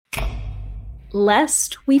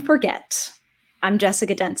Lest we forget, I'm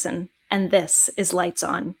Jessica Denson, and this is Lights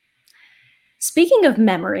On. Speaking of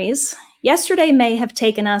memories, yesterday may have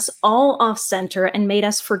taken us all off center and made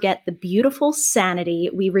us forget the beautiful sanity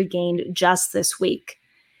we regained just this week.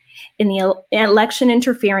 In the election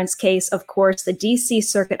interference case, of course, the DC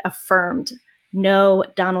Circuit affirmed, no,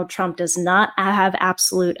 Donald Trump does not have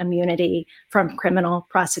absolute immunity from criminal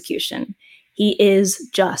prosecution. He is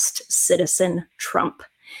just Citizen Trump.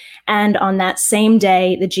 And on that same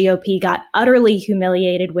day, the GOP got utterly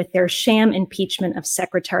humiliated with their sham impeachment of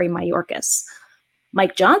Secretary Mayorkas.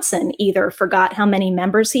 Mike Johnson either forgot how many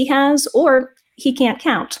members he has or he can't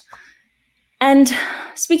count. And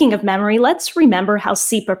speaking of memory, let's remember how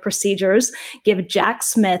SEPA procedures give Jack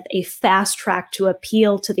Smith a fast track to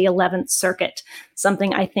appeal to the 11th Circuit,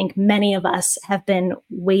 something I think many of us have been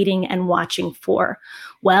waiting and watching for.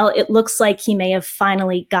 Well, it looks like he may have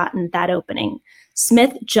finally gotten that opening.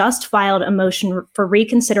 Smith just filed a motion for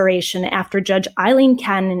reconsideration after Judge Eileen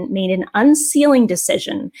Cannon made an unsealing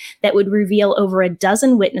decision that would reveal over a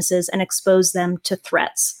dozen witnesses and expose them to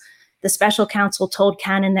threats. The special counsel told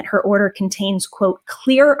Cannon that her order contains, quote,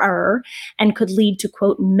 clear error and could lead to,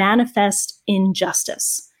 quote, manifest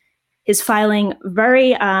injustice. His filing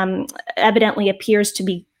very evidently appears to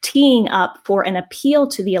be teeing up for an appeal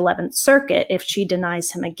to the 11th Circuit if she denies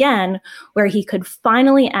him again, where he could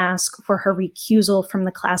finally ask for her recusal from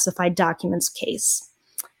the classified documents case.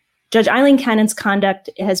 Judge Eileen Cannon's conduct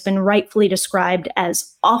has been rightfully described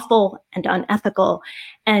as awful and unethical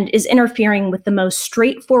and is interfering with the most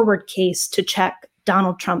straightforward case to check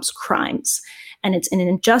Donald Trump's crimes. And it's an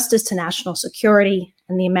injustice to national security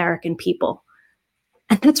and the American people.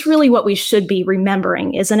 And that's really what we should be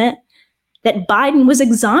remembering, isn't it? That Biden was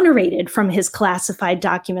exonerated from his classified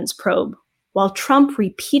documents probe, while Trump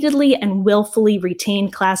repeatedly and willfully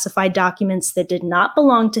retained classified documents that did not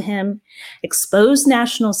belong to him, exposed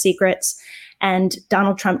national secrets, and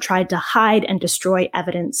Donald Trump tried to hide and destroy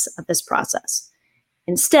evidence of this process.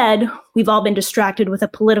 Instead, we've all been distracted with a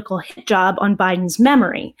political hit job on Biden's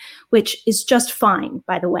memory, which is just fine,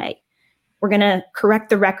 by the way. We're going to correct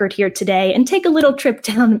the record here today and take a little trip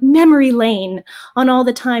down memory lane on all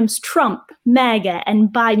the times Trump, MAGA, and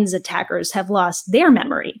Biden's attackers have lost their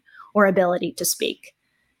memory or ability to speak.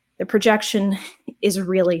 The projection is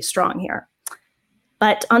really strong here.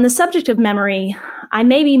 But on the subject of memory, I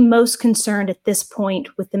may be most concerned at this point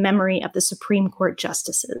with the memory of the Supreme Court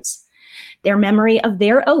justices, their memory of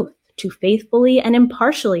their oath to faithfully and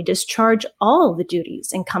impartially discharge all the duties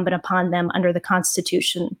incumbent upon them under the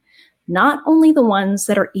Constitution, not only the ones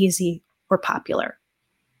that are easy or popular.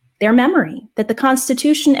 Their memory that the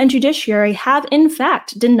Constitution and judiciary have, in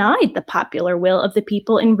fact, denied the popular will of the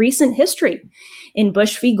people in recent history, in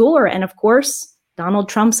Bush v. Gore, and of course, Donald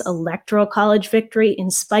Trump's electoral college victory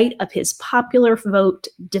in spite of his popular vote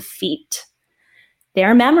defeat.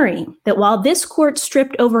 Their memory that while this court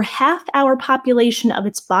stripped over half our population of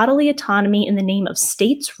its bodily autonomy in the name of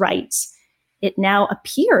states' rights, it now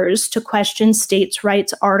appears to question states'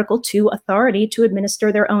 rights' Article II authority to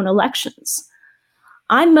administer their own elections.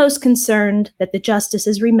 I'm most concerned that the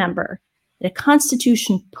justices remember that a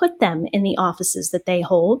Constitution put them in the offices that they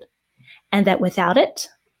hold, and that without it,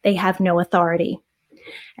 they have no authority.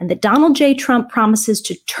 And that Donald J. Trump promises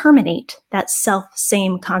to terminate that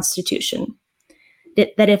self-same Constitution.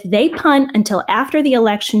 That if they punt until after the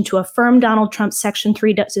election to affirm Donald Trump's Section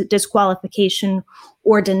 3 disqualification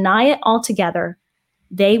or deny it altogether,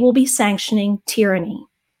 they will be sanctioning tyranny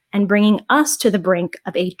and bringing us to the brink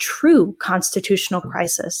of a true constitutional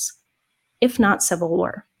crisis, if not civil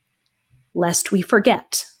war. Lest we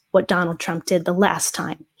forget what Donald Trump did the last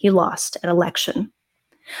time he lost an election.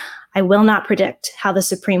 I will not predict how the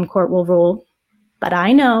Supreme Court will rule, but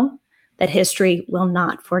I know that history will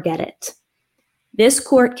not forget it. This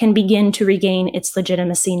court can begin to regain its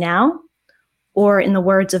legitimacy now, or in the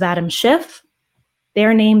words of Adam Schiff,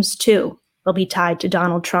 their names too will be tied to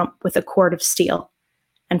Donald Trump with a cord of steel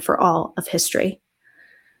and for all of history.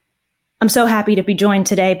 I'm so happy to be joined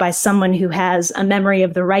today by someone who has a memory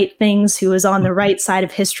of the right things, who is on the right side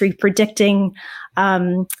of history, predicting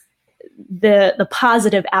the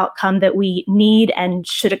positive outcome that we need and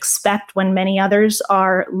should expect when many others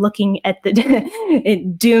are looking at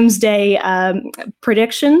the doomsday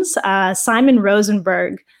predictions. Simon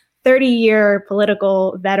Rosenberg, 30-year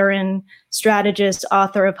political veteran, strategist,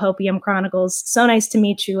 author of Hopium Chronicles. So nice to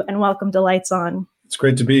meet you, and welcome to Lights On. It's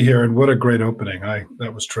great to be here, and what a great opening.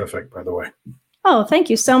 That was terrific, by the way. Oh, thank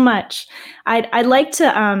you so much. I'd like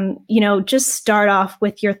to, just start off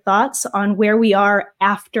with your thoughts on where we are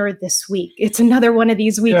after this week. It's another one of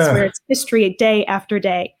these weeks where it's history day after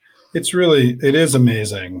day. It is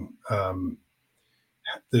amazing.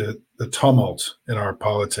 the tumult in our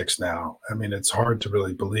politics now. I mean, it's hard to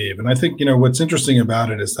really believe. And I think, what's interesting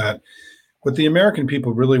about it is that what the American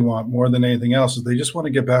people really want more than anything else is they just want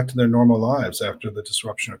to get back to their normal lives after the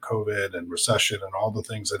disruption of COVID and recession and all the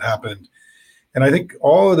things that happened. And I think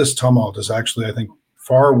all of this tumult is actually, I think,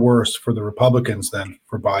 far worse for the Republicans than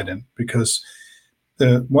for Biden, because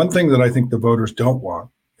the one thing that I think the voters don't want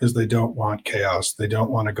is they don't want chaos. They don't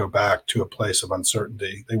want to go back to a place of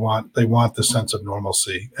uncertainty. They want the sense of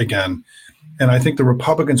normalcy again. And I think the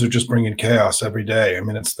Republicans are just bringing chaos every day. I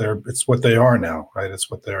mean, it's what they are now, right? It's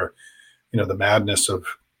what they're, the madness of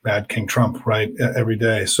Mad King Trump, right? Every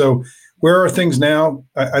day. So where are things now?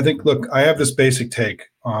 I think, look, I have this basic take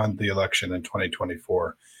on the election in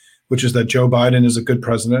 2024, which is that Joe Biden is a good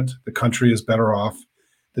president. The country is better off.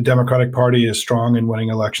 The Democratic Party is strong in winning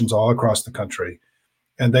elections all across the country.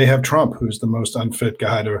 And they have Trump, who's the most unfit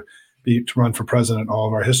guy to run for president in all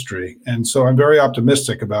of our history. And so I'm very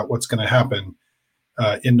optimistic about what's going to happen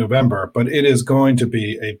in November, but it is going to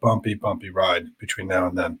be a bumpy, bumpy ride between now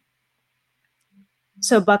and then.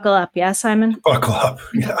 So buckle up. Yeah, Simon? Buckle up.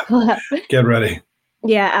 Yeah. Buckle up. Get ready.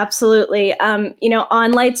 Yeah, absolutely.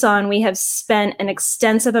 On Lights On, we have spent an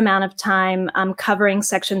extensive amount of time covering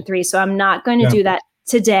Section 3. So I'm not going to do that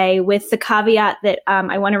today, with the caveat that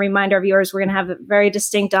I want to remind our viewers, we're going to have the very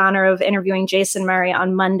distinct honor of interviewing Jason Murray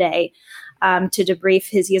on Monday to debrief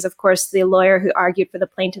he is, of course, the lawyer who argued for the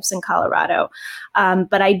plaintiffs in Colorado.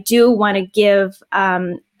 But I do want to give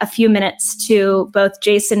a few minutes to both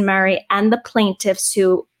Jason Murray and the plaintiffs,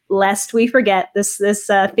 who, lest we forget, this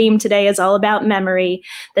theme today is all about memory,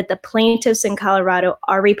 that the plaintiffs in Colorado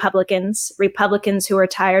are Republicans who are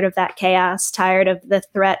tired of that chaos, tired of the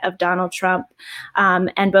threat of Donald Trump.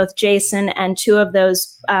 And both Jason and two of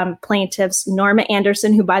those plaintiffs, Norma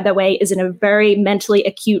Anderson, who, by the way, is a very mentally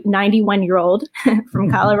acute 91-year-old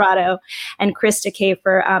from Colorado, and Krista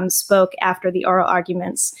Kafer spoke after the oral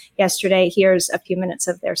arguments yesterday. Here's a few minutes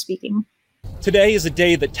of their speaking. Today is a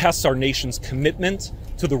day that tests our nation's commitment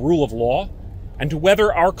to the rule of law and to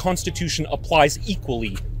whether our Constitution applies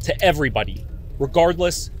equally to everybody,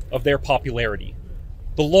 regardless of their popularity.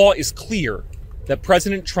 The law is clear that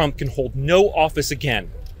President Trump can hold no office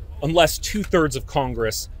again unless 2/3 of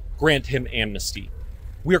Congress grant him amnesty.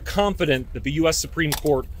 We are confident that the U.S. Supreme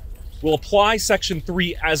Court will apply Section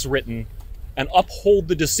 3 as written and uphold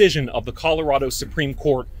the decision of the Colorado Supreme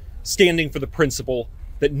Court, standing for the principle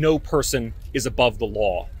that no person is above the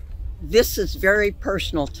law. This is very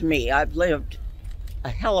personal to me. I've lived a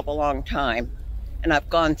hell of a long time, and I've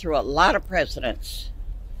gone through a lot of presidents.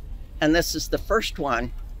 And this is the first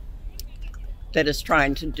one that is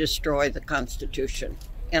trying to destroy the Constitution.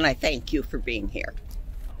 And I thank you for being here.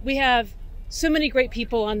 We have so many great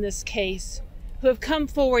people on this case who have come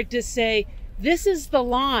forward to say, this is the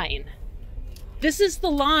line. This is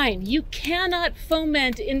the line. You cannot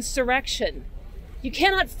foment insurrection. You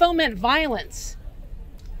cannot foment violence.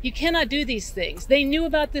 You cannot do these things. They knew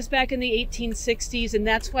about this back in the 1860s, and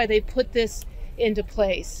that's why they put this into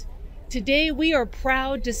place. Today, we are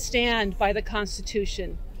proud to stand by the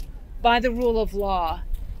Constitution, by the rule of law,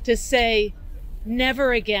 to say,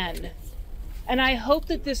 never again. And I hope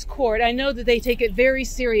that this court, I know that they take it very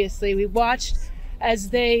seriously. We watched as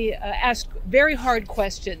they asked very hard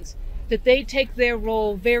questions, that they take their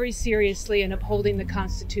role very seriously in upholding the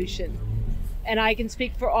Constitution. And I can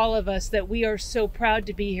speak for all of us that we are so proud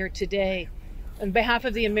to be here today on behalf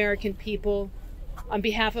of the American people, on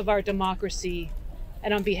behalf of our democracy,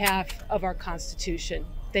 and on behalf of our Constitution.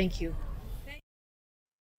 Thank you.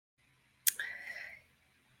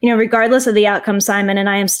 Regardless of the outcome, Simon, and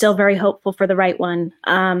I am still very hopeful for the right one.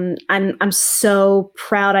 I'm so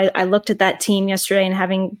proud. I looked at that team yesterday, and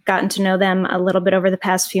having gotten to know them a little bit over the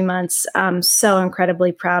past few months, I'm so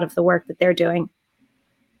incredibly proud of the work that they're doing.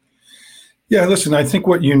 Yeah, listen, I think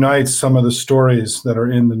what unites some of the stories that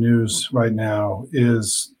are in the news right now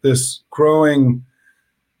is this growing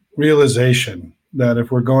realization that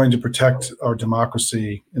if we're going to protect our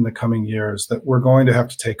democracy in the coming years, that we're going to have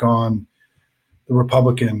to take on the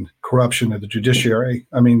Republican corruption of the judiciary.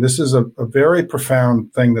 I mean, this is a very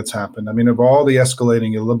profound thing that's happened. I mean, of all the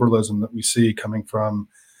escalating illiberalism that we see coming from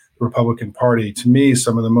the Republican Party, to me,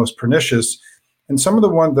 some of the most pernicious and some of the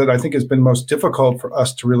one that I think has been most difficult for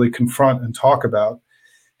us to really confront and talk about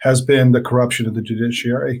has been the corruption of the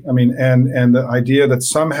judiciary. I mean, and the idea that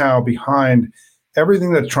somehow behind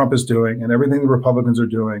everything that Trump is doing and everything the Republicans are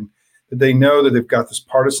doing, that they know that they've got this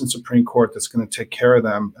partisan Supreme Court that's going to take care of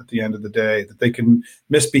them at the end of the day, that they can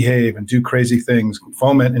misbehave and do crazy things,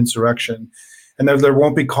 foment insurrection, and that there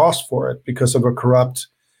won't be cost for it because of a corrupt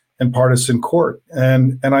and partisan court.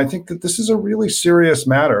 And I think that this is a really serious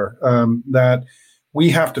matter that we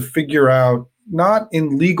have to figure out, not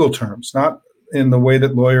in legal terms, not in the way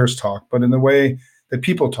that lawyers talk, but in the way that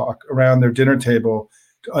people talk around their dinner table,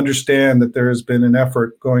 to understand that there has been an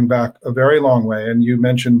effort going back a very long way. And you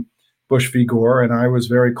mentioned Bush v. Gore, and I was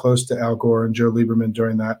very close to Al Gore and Joe Lieberman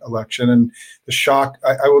during that election. And the shock,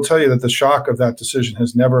 I will tell you that the shock of that decision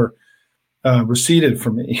has never receded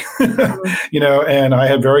from me. And I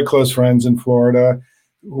had very close friends in Florida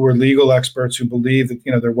who were legal experts who believed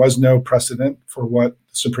that, there was no precedent for what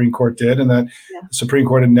the Supreme Court did, and that the Supreme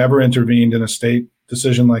Court had never intervened in a state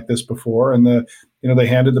decision like this before. And they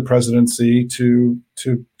handed the presidency to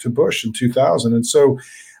Bush in 2000. And so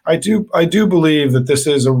I do believe that this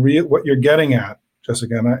is what you're getting at,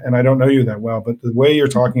 Jessica, and I don't know you that well, but the way you're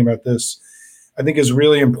talking about this, I think, is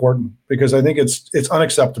really important, because I think it's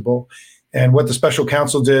unacceptable. And what the special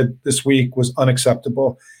counsel did this week was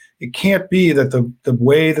unacceptable. It can't be that the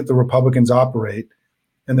way that the Republicans operate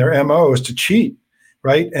and their MO is to cheat,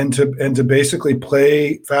 right? And to basically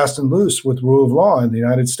play fast and loose with rule of law in the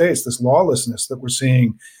United States, this lawlessness that we're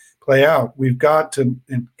seeing play out. We've got to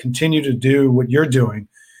continue to do what you're doing,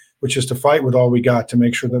 which is to fight with all we got to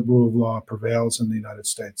make sure that rule of law prevails in the United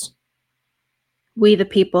States. We the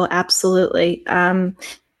people, absolutely.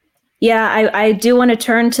 I do want to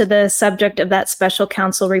turn to the subject of that special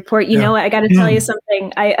counsel report. I got to tell you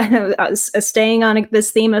something. I was staying on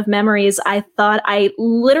this theme of memories. I thought I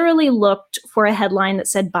literally looked for a headline that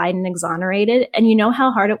said Biden exonerated. And you know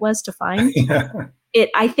how hard it was to find?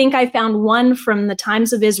 I think I found one from the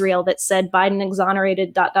Times of Israel that said Biden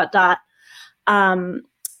exonerated ...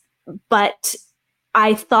 But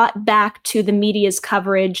I thought back to the media's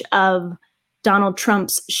coverage of Donald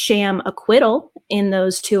Trump's sham acquittal in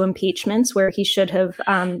those two impeachments, where he should have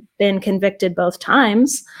been convicted both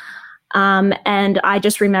times. And I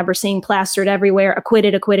just remember seeing plastered everywhere,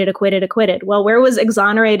 acquitted, acquitted, acquitted, acquitted. Well, where was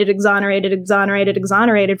exonerated for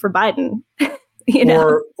Biden?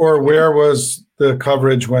 Or where was the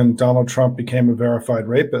coverage when Donald Trump became a verified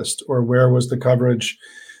rapist? Or where was the coverage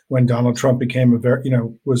when Donald Trump became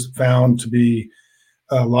was found to be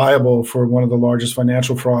liable for one of the largest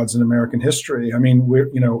financial frauds in American history? I mean,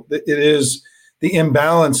 it is the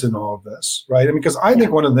imbalance in all of this, right? I mean, because I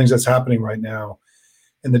think one of the things that's happening right now,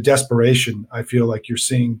 and the desperation I feel like you're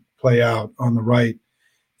seeing play out on the right,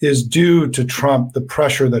 is due to Trump, the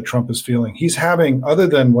pressure that Trump is feeling. He's having, other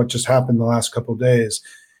than what just happened the last couple of days,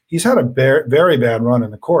 he's had a very bad run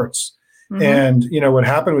in the courts. Mm-hmm. And, what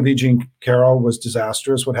happened with E. Jean Carroll was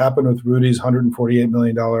disastrous. What happened with Rudy's $148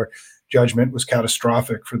 million judgment was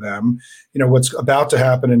catastrophic for them. What's about to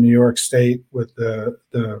happen in New York State with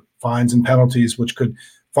the fines and penalties, which could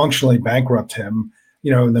functionally bankrupt him,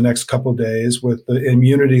 in the next couple of days, with the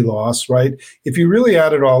immunity loss, right? If you really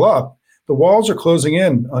add it all up, the walls are closing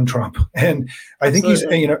in on Trump. And I think he's,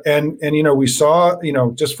 we saw,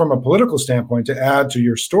 just from a political standpoint, to add to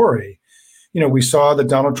your story, we saw that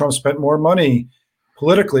Donald Trump spent more money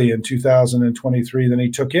politically in 2023 than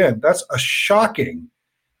he took in. That's a shocking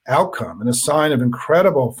outcome and a sign of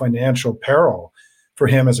incredible financial peril for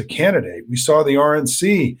him as a candidate. We saw the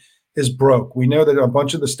RNC is broke. We know that a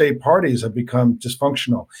bunch of the state parties have become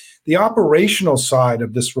dysfunctional. The operational side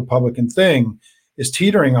of this Republican thing is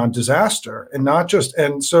teetering on disaster,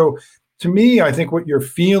 and so to me, I think what you're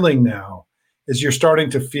feeling now is you're starting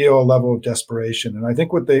to feel a level of desperation. And I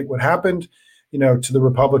think what happened, to the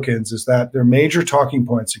Republicans is that their major talking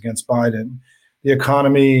points against Biden, the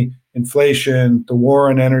economy, inflation, the war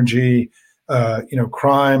on energy,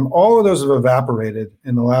 crime, all of those have evaporated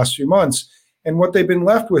in the last few months. And what they've been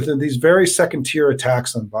left with are these very second-tier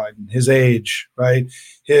attacks on Biden, his age, right,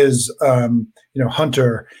 his,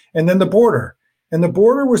 Hunter, and then the border. And the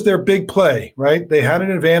border was their big play, right? They had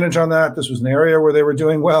an advantage on that. This was an area where they were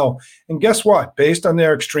doing well. And guess what? Based on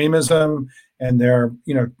their extremism and their,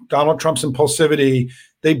 Donald Trump's impulsivity,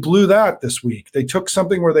 they blew that this week. They took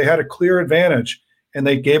something where they had a clear advantage and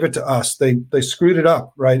they gave it to us. They screwed it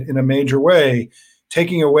up, right, in a major way,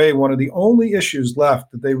 taking away one of the only issues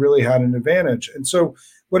left that they really had an advantage. And so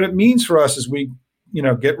what it means for us as we,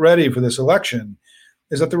 get ready for this election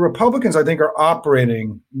is that the Republicans, I think, are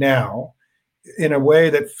operating now in a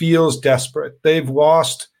way that feels desperate. They've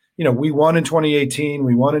lost, we won in 2018,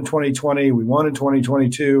 we won in 2020, we won in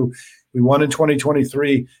 2022, we won in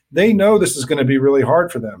 2023. They know this is going to be really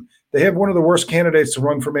hard for them. They have one of the worst candidates to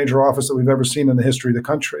run for major office that we've ever seen in the history of the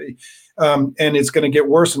country. And it's going to get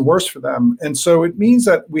worse and worse for them. And so it means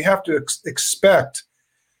that we have to expect,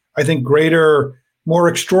 I think, greater, more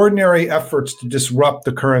extraordinary efforts to disrupt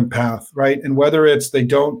the current path, right? And whether it's they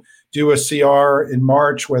don't do a CR in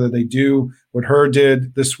March, whether they do what Hur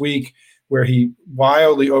did this week, where he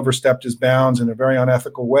wildly overstepped his bounds in a very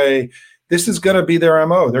unethical way, this is going to be their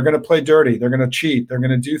MO. They're going to play dirty. They're going to cheat. They're going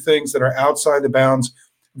to do things that are outside the bounds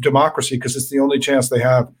of democracy because it's the only chance they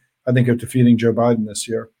have, I think, of defeating Joe Biden this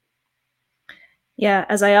year. Yeah,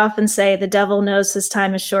 as I often say, the devil knows his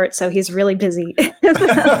time is short, so he's really busy. Can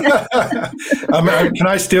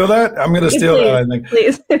I steal that? I'm going to steal that, I think.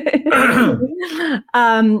 Please.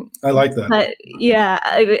 I like that. But yeah,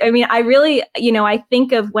 I mean, I really, I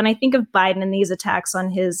think of, when I think of Biden and these attacks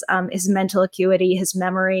on his mental acuity, his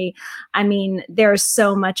memory, I mean, there's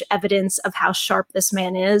so much evidence of how sharp this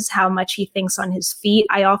man is, how much he thinks on his feet.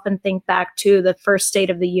 I often think back to the first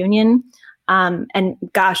State of the Union. And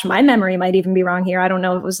gosh, my memory might even be wrong here. I don't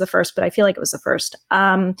know if it was the first, but I feel like it was the first,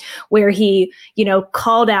 where he,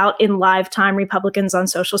 called out in live time Republicans on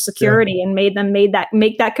Social Security and make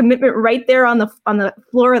that commitment right there on the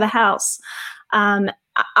floor of the House.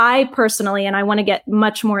 I personally, and I want to get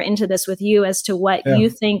much more into this with you as to what you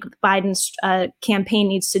think Biden's campaign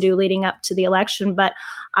needs to do leading up to the election, but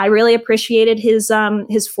I really appreciated his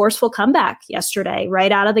forceful comeback yesterday,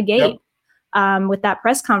 right out of the gate. With that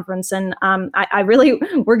press conference. And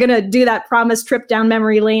we're going to do that promised trip down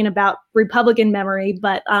memory lane about Republican memory.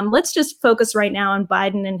 But let's just focus right now on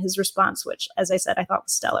Biden and his response, which, as I said, I thought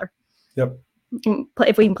was stellar. Yep.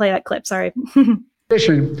 If we can play that clip, sorry.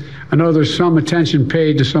 I know there's some attention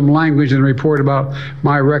paid to some language in the report about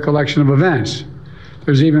my recollection of events.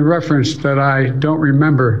 There's even reference that I don't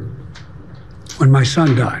remember when my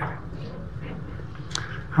son died.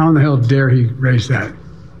 How in the hell dare he raise that?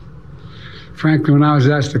 Frankly, when I was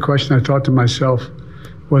asked the question, I thought to myself,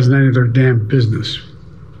 wasn't any of their damn business.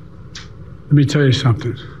 Let me tell you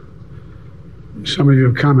something. Some of you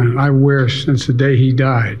have commented, I wear since the day he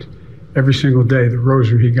died, every single day, the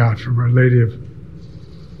rosary he got from Our Lady of.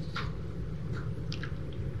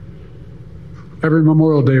 Every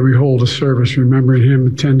Memorial Day, we hold a service remembering him,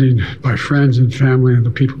 attended by friends and family and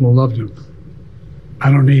the people who loved him.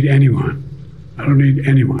 I don't need anyone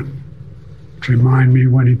to remind me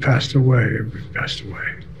when he passed away.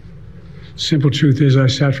 Simple truth is I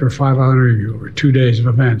sat for a 5-hour interview over 2 days of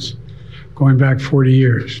events going back 40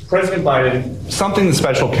 years. President Biden, something the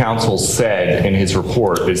special counsel said in his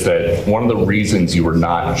report is that one of the reasons you were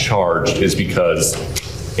not charged is because,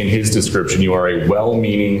 in his description, you are a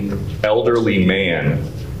well-meaning elderly man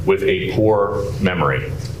with a poor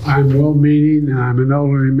memory. I'm well-meaning, and I'm an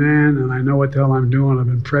elderly man, and I know what the hell I'm doing. I've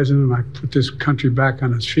been president, and I put this country back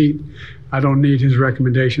on its feet. I don't need his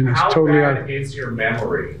recommendation. It's totally bad is your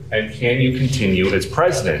memory, and can you continue as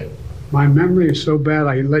president? My memory is so bad,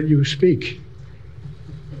 I let you speak.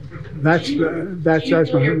 That's your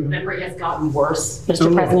memory has gotten worse,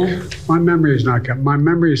 Mr. President? My memory has not gotten. My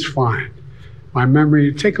memory is fine. My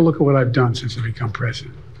memory. Take a look at what I've done since I become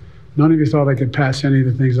president. None of you thought I could pass any of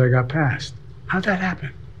the things I got passed. How'd that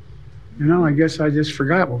happen? I guess I just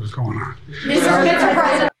forgot what was going on. Mr.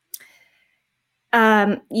 President.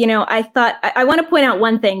 I thought I want to point out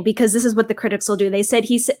one thing, because this is what the critics will do. They said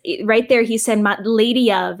he said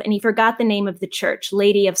Lady of, and he forgot the name of the church,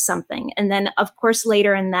 Lady of something. And then, of course,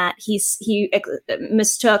 later in that, he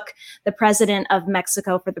mistook the president of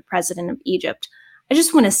Mexico for the president of Egypt. I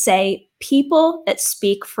just want to say, people that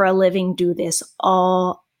speak for a living do this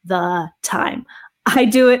all the time. I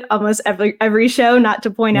do it almost every show, not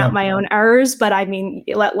to point out my own errors, but I mean,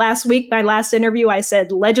 last week, my last interview, I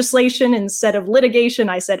said legislation instead of litigation.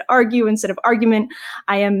 I said argue instead of argument.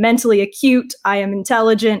 I am mentally acute. I am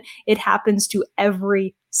intelligent. It happens to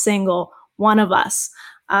every single one of us.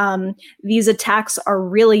 These attacks are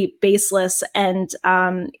really baseless, and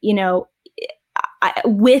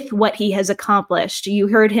with what he has accomplished. You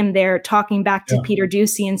heard him there talking back to Peter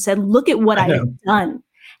Doocy and said, look at what I have done.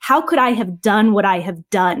 How could I have done what I have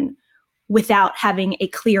done without having a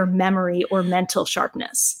clear memory or mental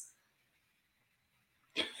sharpness?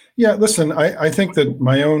 Yeah, listen, I think that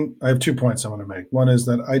I have 2 points I want to make. One is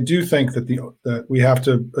that I do think that we have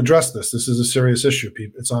to address this. This is a serious issue.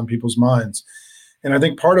 It's on people's minds. And I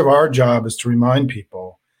think part of our job is to remind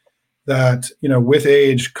people that, with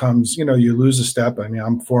age comes, you lose a step. I mean,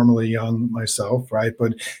 I'm formerly young myself, right?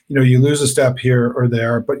 But, you lose a step here or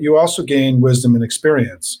there, but you also gain wisdom and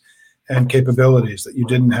experience and capabilities that you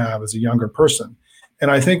didn't have as a younger person. And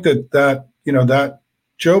I think that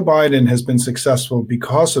Joe Biden has been successful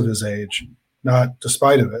because of his age, not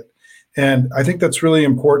despite of it. And I think that's really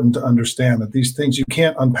important to understand, that these things, you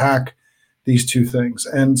can't unpack these two things.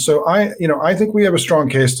 And so I think we have a strong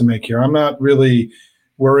case to make here. I'm not really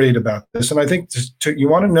worried about this. And I think you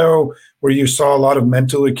want to know where you saw a lot of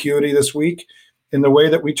mental acuity this week in the way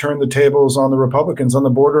that we turned the tables on the Republicans on the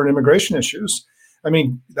border and immigration issues. I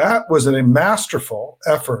mean, that was a masterful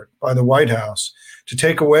effort by the White House to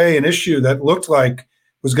take away an issue that looked like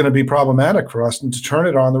was going to be problematic for us and to turn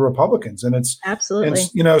it on the Republicans. And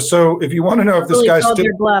Absolutely. So if you want to know if this Totally guy's called still,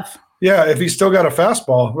 your bluff. yeah, if he's still got a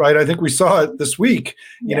fastball, right? I think we saw it this week,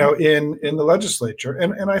 Yeah. in the legislature.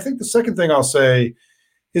 And I think the second thing I'll say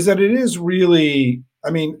is that it is really,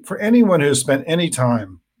 I mean, for anyone who's spent any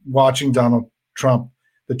time watching Donald Trump,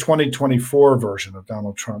 the 2024 version of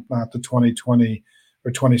Donald Trump, not the 2020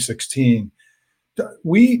 or 2016,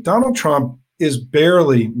 Donald Trump is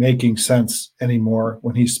barely making sense anymore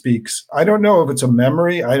when he speaks. I don't know if it's a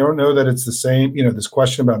memory. I don't know that it's the same, this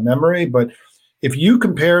question about memory, but if you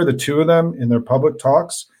compare the two of them in their public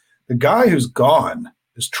talks, the guy who's gone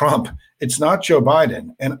is Trump. It's not Joe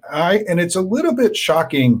Biden. And it's a little bit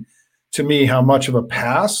shocking to me how much of a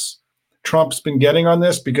pass Trump's been getting on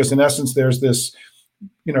this, because in essence, there's this,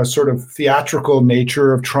 sort of theatrical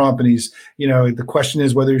nature of Trump. And he's, the question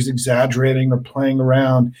is whether he's exaggerating or playing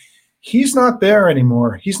around. He's not there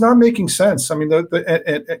anymore. He's not making sense. I mean,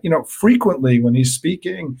 frequently when he's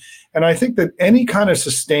speaking, and I think that any kind of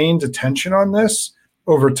sustained attention on this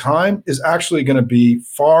over time is actually going to be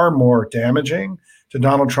far more damaging to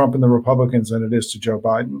Donald Trump and the Republicans than it is to Joe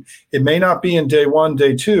Biden. It may not be in day one,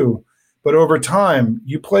 day two, but over time,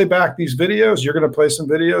 you play back these videos. You're going to play some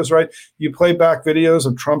videos, right? You play back videos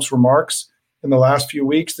of Trump's remarks in the last few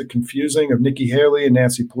weeks, the confusing of Nikki Haley and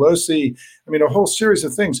Nancy Pelosi. I mean, a whole series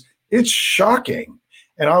of things. It's shocking.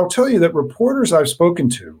 And I'll tell you that reporters I've spoken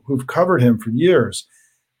to who've covered him for years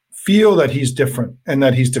feel that he's different and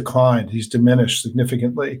that he's declined, he's diminished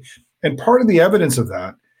significantly. And part of the evidence of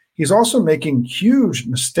that, he's also making huge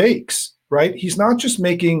mistakes, right? He's not just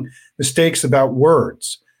making mistakes about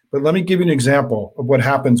words, but let me give you an example of what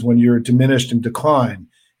happens when you're diminished and decline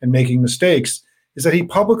and making mistakes, is that he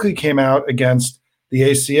publicly came out against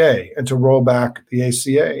the ACA and to roll back the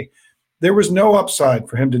ACA. There was no upside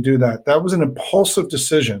for him to do that. That was an impulsive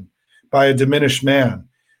decision by a diminished man.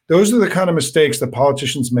 Those are the kind of mistakes that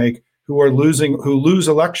politicians make who lose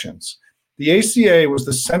elections. The ACA was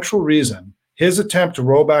the central reason. His attempt to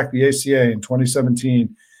roll back the ACA in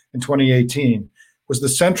 2017 and 2018 was the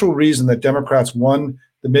central reason that Democrats won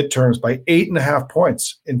the midterms by 8.5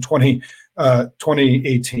 points in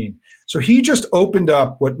 2018. So he just opened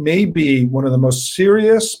up what may be one of the most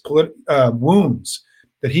serious wounds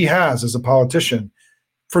that he has as a politician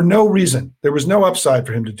for no reason. There was no upside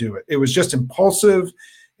for him to do it. It was just impulsive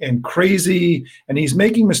and crazy, and he's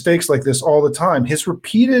making mistakes like this all the time. His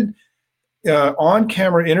repeated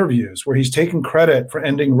on-camera interviews where he's taken credit for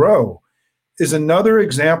ending Roe is another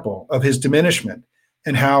example of his diminishment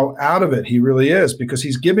and how out of it he really is, because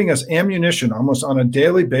he's giving us ammunition almost on a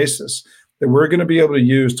daily basis that we're going to be able to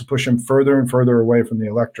use to push him further and further away from the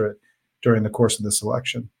electorate during the course of this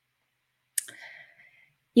election.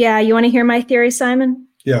 Yeah, you want to hear my theory, Simon?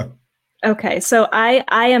 Yeah. Okay, so I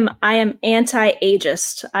am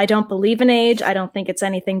anti-ageist. I don't believe in age. I don't think it's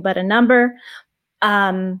anything but a number.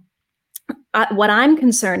 What I'm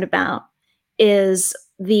concerned about is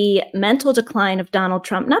the mental decline of Donald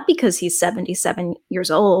Trump, not because he's 77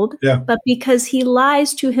 years old, but because he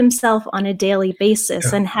lies to himself on a daily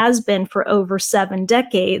basis and has been for over 7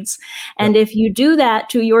 decades. And if you do that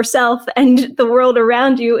to yourself and the world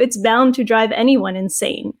around you, it's bound to drive anyone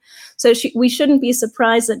insane. So we shouldn't be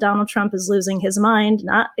surprised that Donald Trump is losing his mind,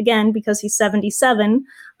 not again because he's 77,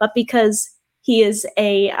 but because he is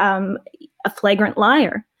a flagrant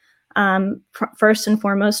liar, first and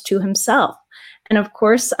foremost to himself. And of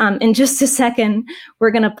course, in just a second,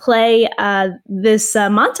 we're going to play this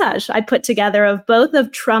montage I put together of both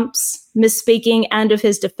of Trump's misspeaking and of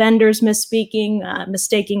his defenders misspeaking,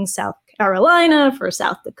 mistaking South Carolina for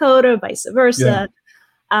South Dakota, vice versa.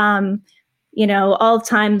 All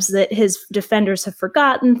times that his defenders have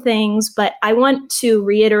forgotten things. But I want to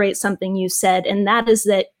reiterate something you said, and that is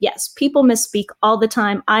that, yes, people misspeak all the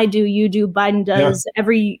time. I do, you do, Biden does,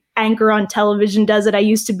 every anchor on television does it. I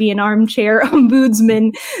used to be an armchair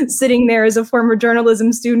ombudsman sitting there as a former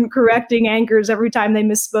journalism student correcting anchors every time they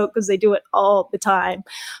misspoke because they do it all the time.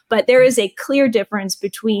 But there is a clear difference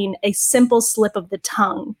between a simple slip of the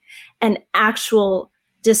tongue and actual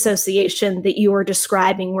dissociation that you are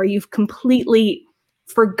describing, where you've completely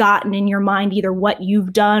forgotten in your mind either what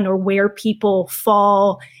you've done or where people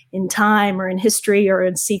fall in time or in history or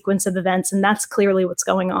in sequence of events. And that's clearly what's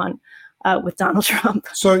going on with Donald Trump.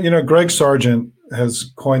 So, Greg Sargent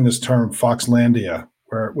has coined this term Foxlandia,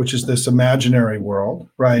 which is this imaginary world,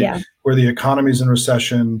 right? Yeah. Where the economy is in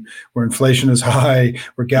recession, where inflation is high,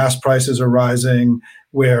 where gas prices are rising,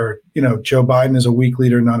 where, Joe Biden is a weak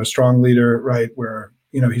leader, not a strong leader, right? Where,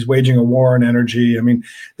 he's waging a war on energy. I mean,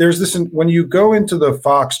 there's this, when you go into the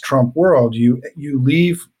Fox Trump world, you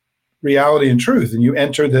leave reality and truth and you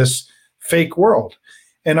enter this fake world.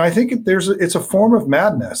 And I think it's a form of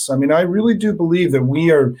madness. I mean, I really do believe that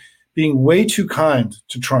we are being way too kind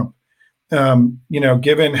to Trump,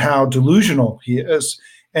 given how delusional he is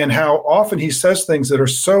and how often he says things that are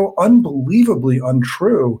so unbelievably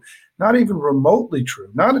untrue, not even remotely true,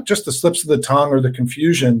 not just the slips of the tongue or the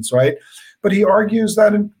confusions, right? But he argues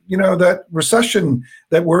that, that recession,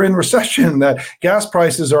 that we're in recession, that gas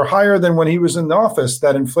prices are higher than when he was in the office,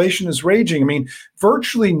 that inflation is raging. I mean,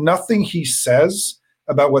 virtually nothing he says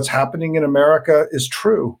about what's happening in America is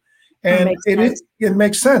true. And it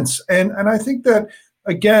makes sense. And I think that,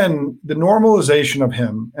 again, the normalization of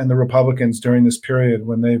him and the Republicans during this period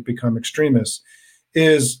when they've become extremists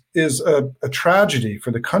is a tragedy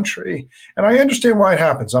for the country. And I understand why it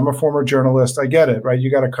happens. I'm a former journalist. I get it, right? You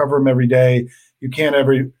got to cover them every day. You can't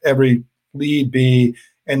every lead be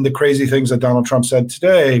and the crazy things that Donald Trump said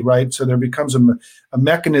today, right? So there becomes a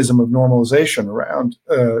mechanism of normalization around,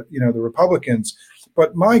 the Republicans.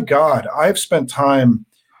 But my God, I've spent time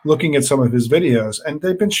looking at some of his videos, and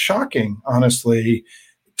they've been shocking, honestly,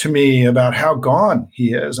 to me about how gone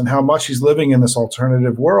he is and how much he's living in this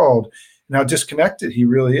alternative world and how disconnected he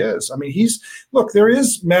really is. I mean, there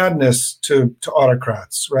is madness to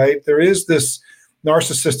autocrats, right? There is this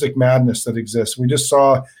narcissistic madness that exists. We just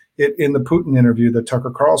saw it in the Putin interview that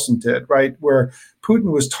Tucker Carlson did, right? Where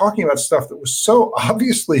Putin was talking about stuff that was so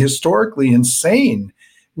obviously historically insane,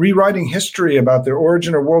 rewriting history about the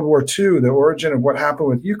origin of World War II, the origin of what happened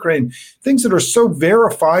with Ukraine, things that are so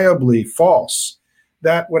verifiably false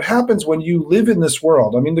that what happens when you live in this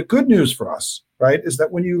world, I mean, the good news for us, right, is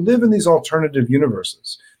that when you live in these alternative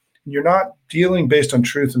universes, you're not dealing based on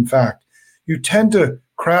truth and fact, you tend to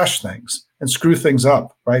crash things and screw things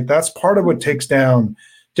up, right? That's part of what takes down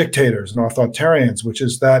dictators and authoritarians, which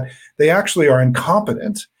is that they actually are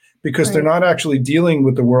incompetent because they're not actually dealing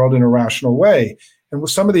with the world in a rational way. And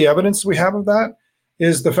with some of the evidence we have of that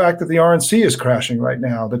is the fact that the RNC is crashing right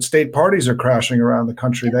now, that state parties are crashing around the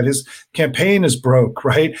country, that his campaign is broke,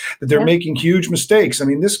 right? That they're making huge mistakes. I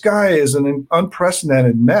mean, this guy is an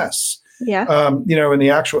unprecedented mess, in the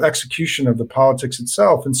actual execution of the politics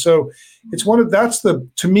itself. And so it's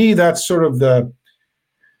to me, that's sort of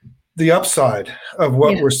the upside of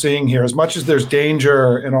what we're seeing here. As much as there's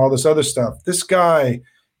danger and all this other stuff, this guy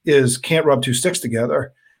can't rub two sticks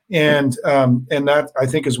together. And that, I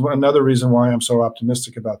think, is another reason why I'm so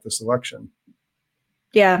optimistic about this election.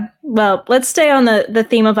 Yeah. Well, let's stay on the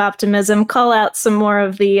theme of optimism, call out some more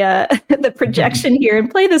of the the projection here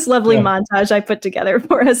and play this lovely montage I put together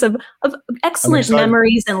for us of excellent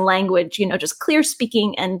memories and language, just clear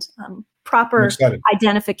speaking and proper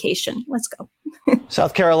identification. Let's go.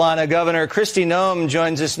 South Carolina Governor Kristi Noem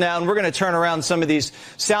joins us now, and we're going to turn around some of these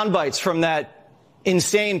sound bites from that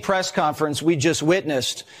insane press conference we just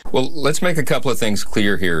witnessed. Well, let's make a couple of things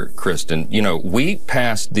clear here, Kristen. We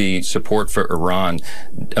passed the support for Iran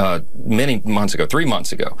many months ago, 3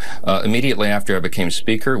 months ago. Immediately after I became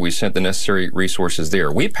Speaker, we sent the necessary resources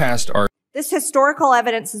there. We passed our... This historical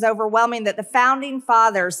evidence is overwhelming that the founding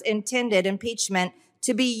fathers intended impeachment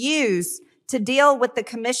to be used to deal with the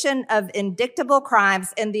commission of indictable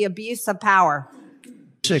crimes and the abuse of power.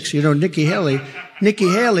 Nikki Haley,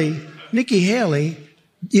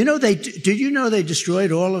 did you know they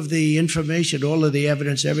destroyed all of the information, all of the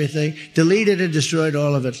evidence, everything, deleted and destroyed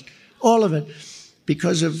all of it,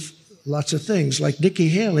 because of lots of things. Like Nikki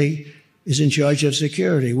Haley is in charge of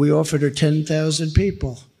security. We offered her 10,000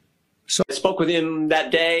 people. So I spoke with him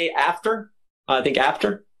that day after. I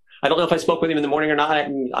don't know if I spoke with him in the morning or not.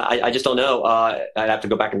 I just don't know. I'd have to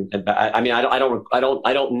go back and I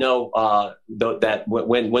don't know that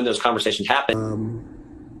when those conversations happened.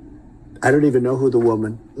 I don't even know who the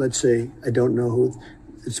woman. Let's see. I don't know who.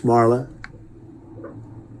 It's Marla.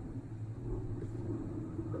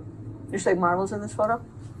 You say Marla's in this photo?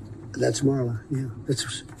 That's Marla. Yeah,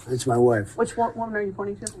 that's my wife. Which woman are you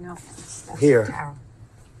pointing to? No. Here. Carol.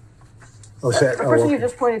 Oh, the person you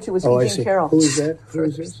just pointed to was Jean Carroll. Who is that? Who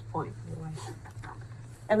is this?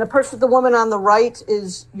 And the woman on the right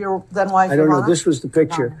is your then wife. I don't know. This was the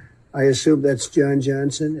picture. I assume that's John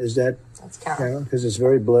Johnson. Is that? That's Carol. Because it's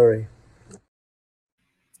very blurry.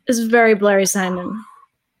 It's very blurry, Simon.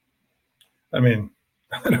 I mean,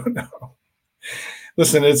 I don't know.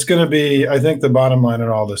 Listen, it's going to be, I think the bottom line in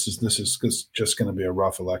all this is just going to be a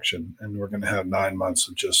rough election. And we're going to have 9 months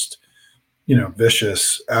of just,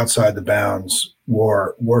 vicious, outside the bounds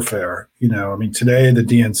warfare. Today the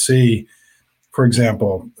DNC, for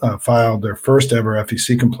example, filed their first ever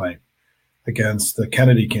FEC complaint against the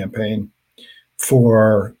Kennedy campaign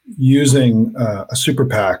for using a super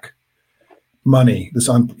PAC money,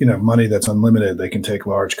 money that's unlimited. They can take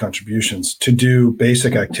large contributions to do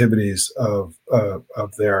basic activities of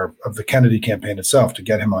the Kennedy campaign itself to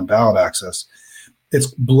get him on ballot access. It's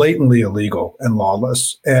blatantly illegal and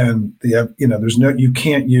lawless, and you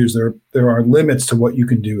can't use there are limits to what you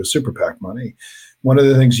can do with super PAC money. One of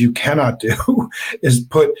the things you cannot do is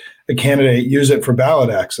put a candidate, use it for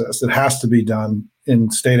ballot access. It has to be done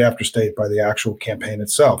in state after state by the actual campaign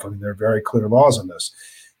itself. I mean, there are very clear laws on this.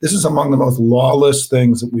 This is among the most lawless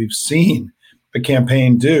things that we've seen a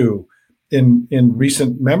campaign do in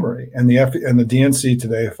recent memory. And the DNC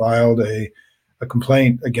today filed a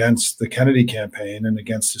complaint against the Kennedy campaign and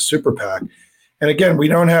against his super PAC. And again, we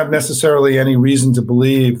don't have necessarily any reason to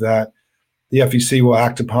believe that the FEC will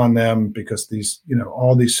act upon them because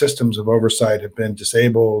all these systems of oversight have been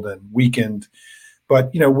disabled and weakened. But,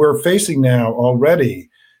 we're facing now already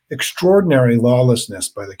extraordinary lawlessness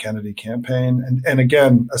by the Kennedy campaign. And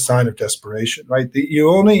again, a sign of desperation, right? You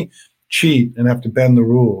only cheat and have to bend the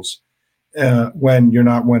rules when you're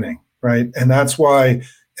not winning, right? And that's why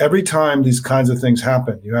every time these kinds of things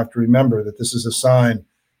happen, you have to remember that this is a sign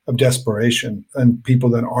of desperation and people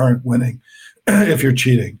that aren't winning if you're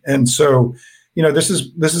cheating. And so, this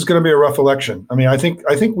is going to be a rough election. I mean, I think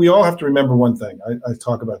we all have to remember one thing. I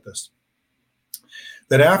talk about this,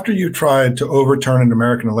 that after you tried to overturn an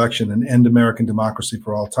American election and end American democracy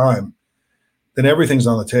for all time, then everything's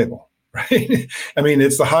on the table, right? I mean,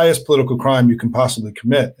 it's the highest political crime you can possibly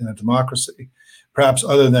commit in a democracy, perhaps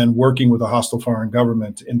other than working with a hostile foreign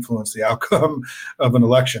government to influence the outcome of an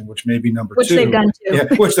election, which may be number two. Which they've done too. Yeah,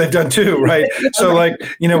 which they've done too, right? So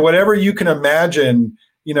whatever you can imagine,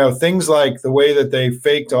 things like the way that they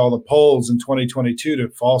faked all the polls in 2022 to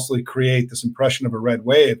falsely create this impression of a red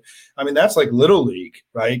wave. I mean, that's like Little League,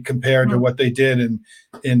 right? Compared to what they did in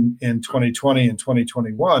 2020 and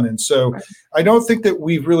 2021. And so I don't think that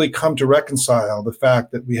we've really come to reconcile the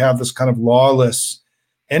fact that we have this kind of lawless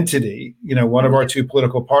entity. One of our two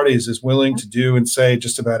political parties is willing to do and say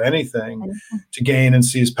just about anything to gain and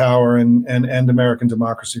seize power and end American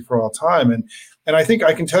democracy for all time. And I think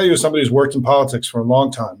I can tell you, as somebody who's worked in politics for a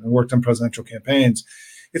long time and worked on presidential campaigns,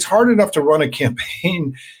 it's hard enough to run a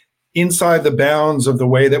campaign inside the bounds of the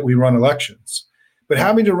way that we run elections. But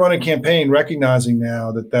having to run a campaign, recognizing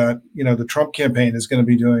now that the Trump campaign is going to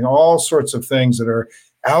be doing all sorts of things that are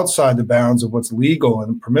outside the bounds of what's legal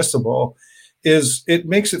and permissible, it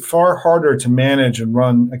makes it far harder to manage and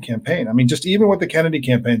run a campaign. I mean, just even what the Kennedy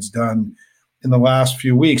campaign's done in the last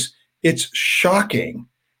few weeks, it's shocking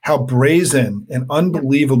how brazen and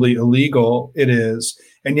unbelievably illegal it is.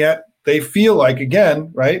 And yet they feel like,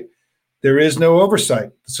 again, right, there is no oversight.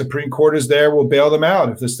 The Supreme Court is there, will bail them out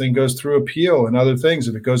if this thing goes through appeal and other things,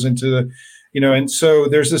 if it goes into the, and so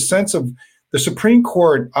there's a sense of the Supreme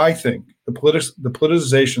Court, I think, the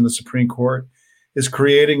politicization of the Supreme Court is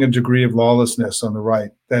creating a degree of lawlessness on the right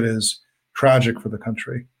that is tragic for the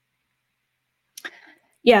country.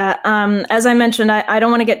 Yeah, as I mentioned, I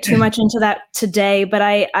don't want to get too much into that today, but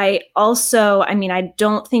I also, I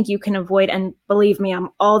don't think you can avoid, and believe me, I'm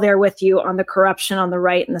all there with you on the corruption on the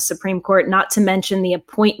right in the Supreme Court, not to mention the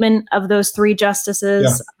appointment of those three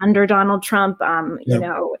justices under Donald Trump,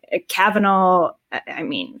 Kavanaugh,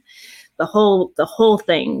 the whole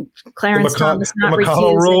thing. Clarence Thomas not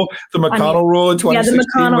refusing. The McConnell rule in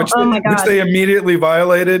 2016, which they immediately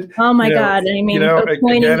violated. Oh my God!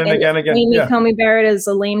 Appointing again and again. Amy Comey Barrett as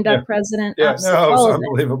a lame duck president. Yeah, no, it was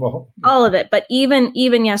unbelievable. All of it. But even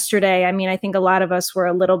yesterday, I think a lot of us were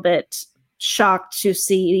a little bit shocked to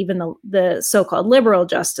see even the so-called liberal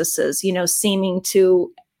justices, seeming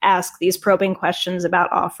to ask these probing questions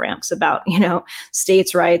about off-ramps, about,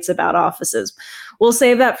 states' rights, about offices. We'll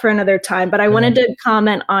save that for another time. But I wanted to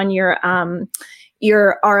comment on your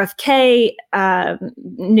RFK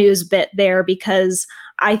news bit there, because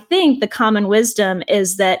I think the common wisdom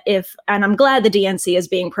is that and I'm glad the DNC is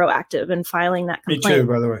being proactive in filing that complaint. Me too,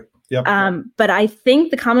 by the way. Yep. But I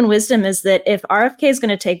think the common wisdom is that if RFK is going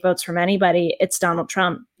to take votes from anybody, it's Donald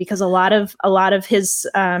Trump, because a lot of his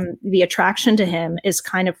the attraction to him is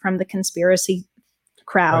kind of from the conspiracy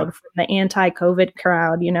crowd, from the anti-COVID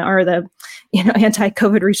crowd, or the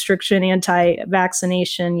anti-COVID restriction,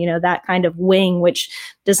 anti-vaccination, that kind of wing, which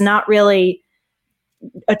does not really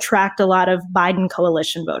attract a lot of Biden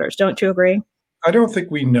coalition voters. Don't you agree? I don't think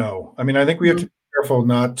we know. I think we have to be careful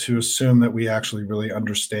not to assume that we actually really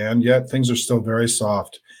understand yet. Things are still very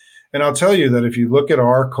soft. And I'll tell you that if you look at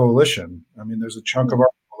our coalition, there's a chunk of our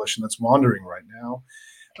coalition that's wandering right now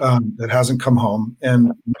that hasn't come home, and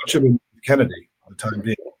much of it is Kennedy for the time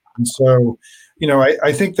being. And so,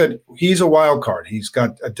 I think that he's a wild card. He's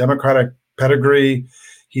got a Democratic pedigree.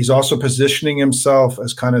 He's also positioning himself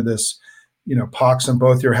as kind of this pox on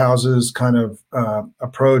both your houses kind of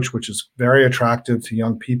approach, which is very attractive to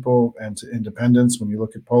young people and to independents when you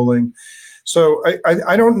look at polling. So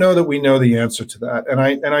I don't know that we know the answer to that.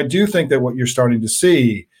 And I do think that what you're starting to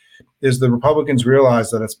see is the Republicans realize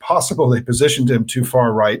that it's possible they positioned him too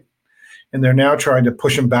far right, and they're now trying to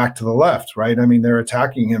push him back to the left, right? I mean, they're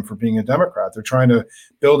attacking him for being a Democrat. They're trying to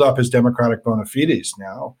build up his Democratic bona fides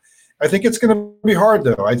now. I think it's going to be hard,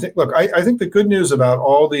 though. I think the good news about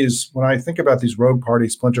all these, when I think about these rogue party,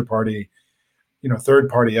 splinter party, third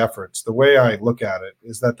party efforts, the way I look at it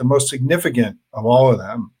is that the most significant of all of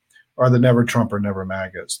them are the never Trump or never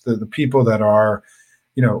MAGAs, the people that are,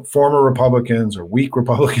 former Republicans or weak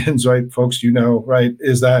Republicans, right? Folks, right,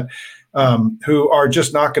 is that who are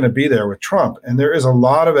just not going to be there with Trump. And there is a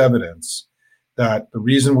lot of evidence that the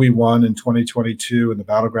reason we won in 2022 in the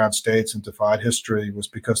battleground states and defied history was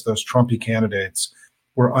because those Trumpy candidates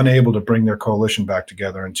were unable to bring their coalition back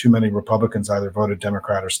together. And too many Republicans either voted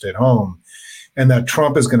Democrat or stayed home. And that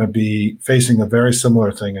Trump is going to be facing a very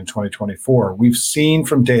similar thing in 2024. We've seen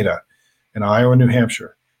from data in Iowa and New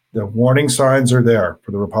Hampshire, the warning signs are there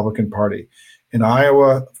for the Republican Party. In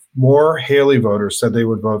Iowa, more Haley voters said they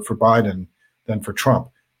would vote for Biden than for Trump.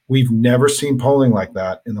 We've never seen polling like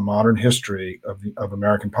that in the modern history of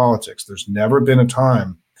American politics. There's never been a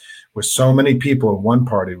time where so many people in one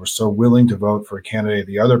party were so willing to vote for a candidate of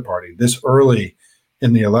the other party this early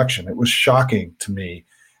in the election. It was shocking to me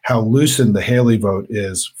how loosened the Haley vote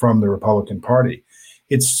is from the Republican Party.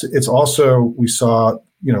 It's also, we saw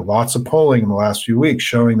lots of polling in the last few weeks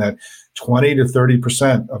showing that 20 to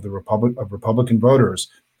 30% of Republican voters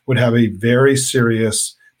would have a very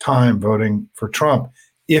serious time voting for Trump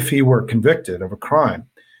if he were convicted of a crime.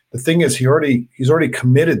 The thing is, he's already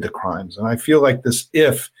committed the crimes. And I feel like this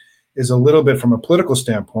if is a little bit from a political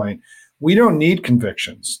standpoint. We don't need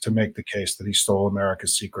convictions to make the case that he stole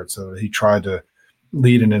America's secrets, or that he tried to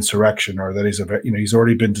lead an insurrection, or that he's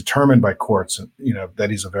already been determined by courts, that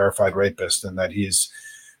he's a verified rapist and that he's,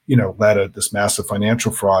 led this massive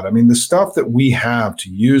financial fraud. I mean, the stuff that we have to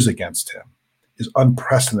use against him is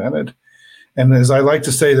unprecedented. And as I like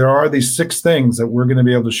to say, there are these 6 things that we're going to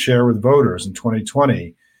be able to share with voters in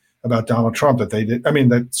 2020 about Donald Trump that they did. I mean,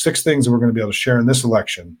 that 6 things that we're going to be able to share in this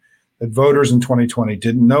election that voters in 2020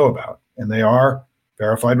 didn't know about. And they are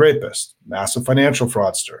verified rapist, massive financial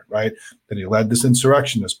fraudster, right? That he led this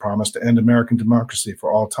insurrectionist, promised to end American democracy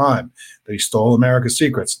for all time, that he stole America's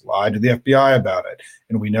secrets, lied to the FBI about it.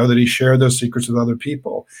 And we know that he shared those secrets with other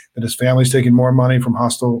people, that his family's taken more money from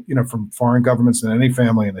from foreign governments than any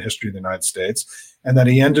family in the history of the United States, and that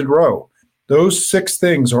he ended Roe. Those 6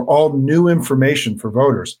 things are all new information for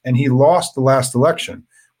voters. And he lost the last election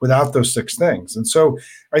without those 6 things. And so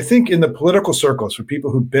I think in the political circles, for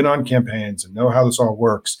people who've been on campaigns and know how this all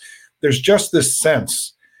works, there's just this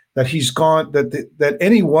sense that that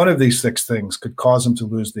any one of these 6 things could cause him to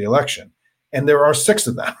lose the election. And there are 6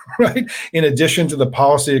 of them, right? In addition to the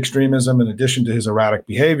policy extremism, in addition to his erratic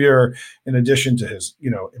behavior, in addition to his,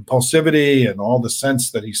 impulsivity and all the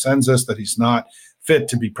sense that he sends us that he's not fit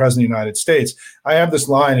to be president of the United States. I have this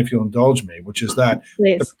line, if you'll indulge me, which is that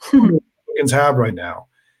the Republicans have right now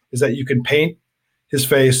is that you can paint his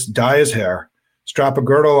face, dye his hair, strap a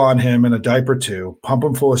girdle on him and a diaper too, pump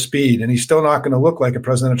him full of speed, and he's still not going to look like a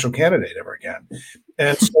presidential candidate ever again.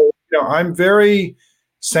 And so, I'm very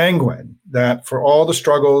sanguine that for all the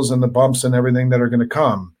struggles and the bumps and everything that are going to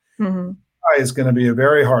come, is going to be a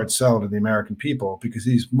very hard sell to the American people, because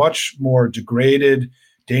he's much more degraded,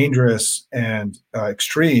 dangerous, and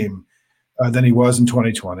extreme than he was in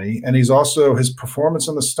 2020. And he's also, his performance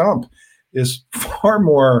on the stump is far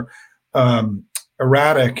more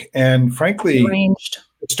erratic and frankly deranged.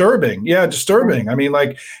 Disturbing. Yeah, disturbing. I mean,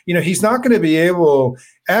 he's not going to be able,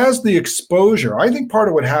 as the exposure, I think part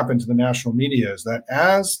of what happened to the national media is that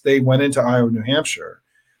as they went into Iowa, New Hampshire,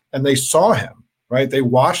 and they saw him, right, they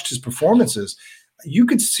watched his performances, you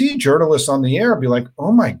could see journalists on the air be like,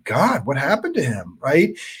 oh my God, what happened to him,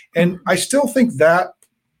 right? And I still think that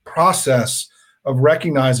process of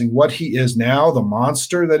recognizing what he is now, the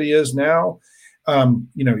monster that he is now,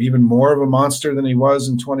 even more of a monster than he was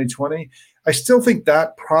in 2020. I still think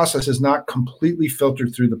that process is not completely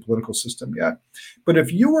filtered through the political system yet. But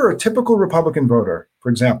if you were a typical Republican voter, for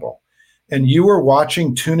example, and you were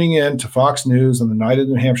tuning in to Fox News on the night of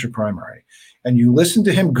the New Hampshire primary, and you listened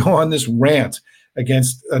to him go on this rant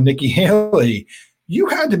against Nikki Haley, you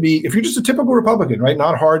had to be, if you're just a typical Republican, right,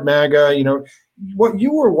 not hard MAGA, what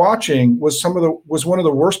you were watching was one of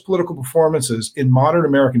the worst political performances in modern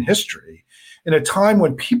American history, in a time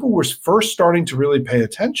when people were first starting to really pay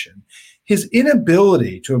attention. His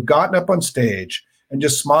inability to have gotten up on stage and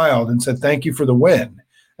just smiled and said, thank you for the win,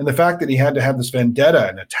 And the fact that he had to have this vendetta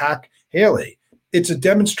and attack Haley, it's a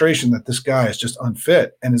demonstration that this guy is just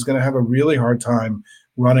unfit and is going to have a really hard time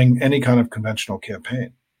running any kind of conventional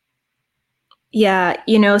campaign. Yeah,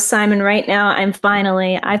 Simon, right now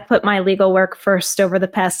I've put my legal work first over the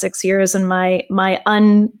past 6 years and my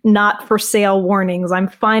not for sale warnings. I'm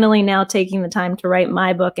finally now taking the time to write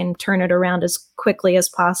my book and turn it around as quickly as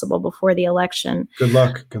possible before the election. Good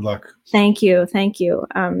luck. Good luck. Thank you.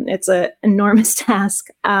 It's an enormous task.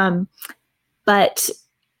 But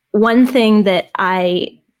one thing that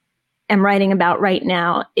I am writing about right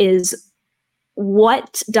now is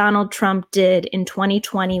what Donald Trump did in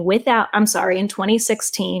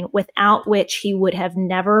 2016, without which he would have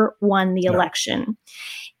never won the election,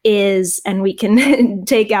 and we can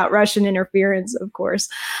take out Russian interference, of course,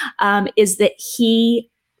 is that he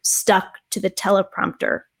stuck to the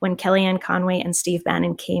teleprompter when Kellyanne Conway and Steve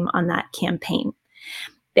Bannon came on that campaign.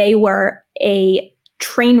 They were a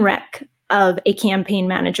train wreck of a campaign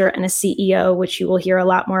manager and a CEO, which you will hear a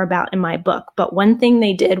lot more about in my book. But one thing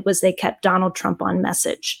they did was they kept Donald Trump on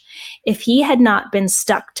message. If he had not been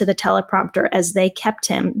stuck to the teleprompter as they kept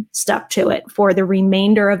him stuck to it for the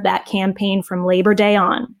remainder of that campaign from Labor Day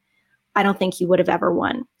on, I don't think he would have ever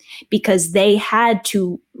won, because they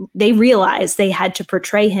realized they had to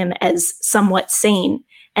portray him as somewhat sane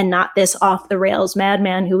and not this off the rails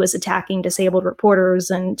madman who was attacking disabled reporters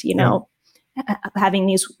and, having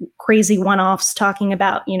these crazy one-offs talking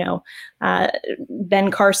about,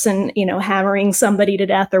 Ben Carson, hammering somebody to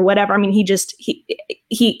death or whatever. I mean,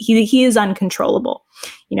 he is uncontrollable.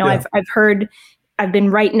 I've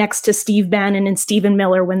been right next to Steve Bannon and Stephen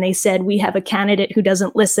Miller when they said we have a candidate who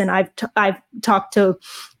doesn't listen. I've talked to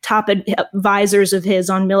top advisors of his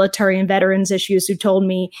on military and veterans issues who told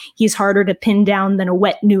me he's harder to pin down than a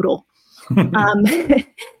wet noodle.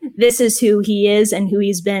 This is who he is and who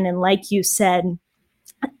he's been. And like you said,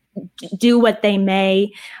 do what they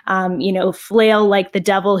may, flail like the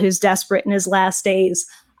devil who's desperate in his last days.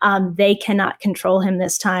 They cannot control him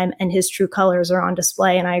this time, and his true colors are on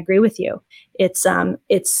display. And I agree with you. It's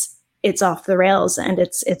off the rails, and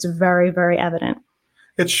it's very, very evident.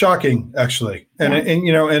 It's shocking, actually.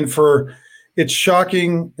 It's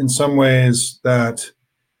shocking in some ways that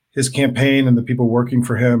his campaign and the people working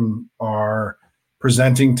for him are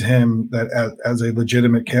presenting to him that as a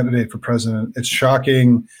legitimate candidate for president. It's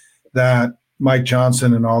shocking that Mike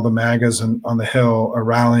Johnson and all the MAGAs on the Hill are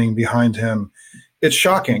rallying behind him. It's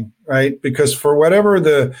shocking, right? Because for whatever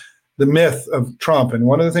the myth of Trump, and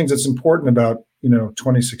one of the things that's important about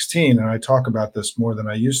 2016, and I talk about this more than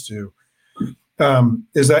I used to,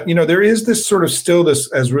 is that there is this sort of still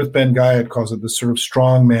this, as Ruth Ben Guyot calls it, this sort of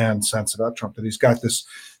strong man sense about Trump, that he's got this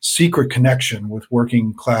secret connection with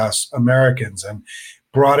working class Americans, and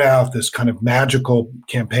brought out this kind of magical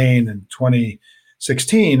campaign in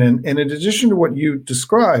 2016. And in addition to what you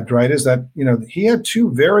described, right, is that he had two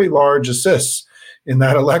very large assists in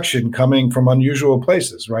that election coming from unusual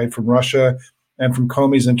places, right, from Russia and from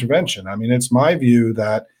Comey's intervention. I mean, it's my view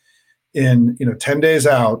that in 10 days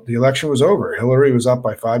out, the election was over. Hillary was up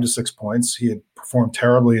by 5 to 6 points. He had performed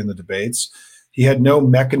terribly in the debates. He had no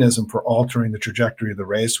mechanism for altering the trajectory of the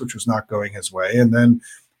race, which was not going his way. And then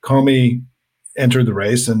Comey entered the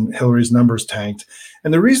race, and Hillary's numbers tanked.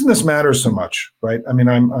 And the reason this matters so much, right? I mean,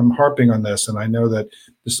 I'm harping on this, and I know that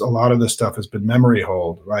a lot of this stuff has been memory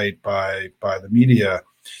holed, right, by the media,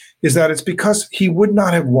 is that it's because he would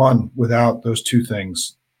not have won without those two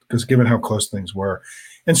things, because given how close things were.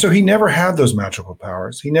 And so he never had those magical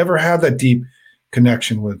powers. He never had that deep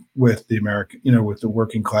connection with the American, with the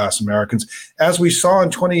working class Americans, as we saw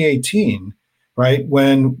in 2018, right,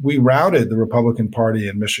 when we routed the Republican Party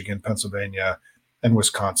in Michigan, Pennsylvania, and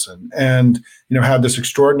Wisconsin, and had this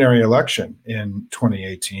extraordinary election in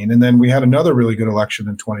 2018, and then we had another really good election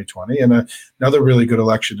in 2020, and another really good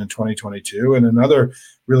election in 2022, and another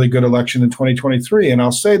really good election in 2023. And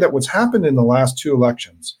I'll say that what's happened in the last two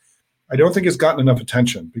elections, I don't think it's gotten enough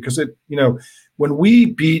attention, because when we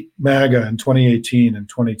beat MAGA in 2018 and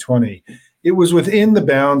 2020, it was within the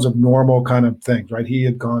bounds of normal kind of things, right? He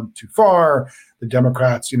had gone too far. The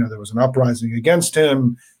Democrats, there was an uprising against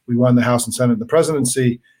him. We won the House and Senate and the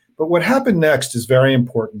presidency. But what happened next is very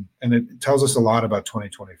important, and it tells us a lot about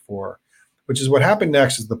 2024, which is what happened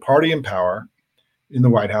next is the party in power in the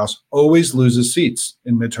White House always loses seats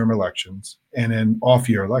in midterm elections and in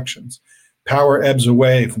off-year elections. Power ebbs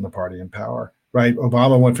away from the party in power, right?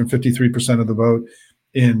 Obama went from 53% of the vote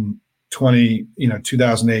in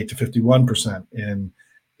 2008 to 51%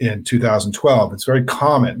 in 2012. It's very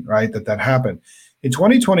common, right, that happened. In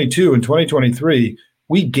 2022 and 2023,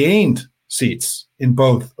 we gained seats in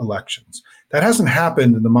both elections. That hasn't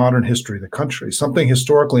happened in the modern history of the country. Something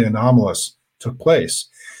historically anomalous took place.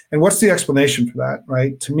 And what's the explanation for that,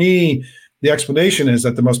 right? To me, the explanation is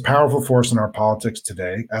that the most powerful force in our politics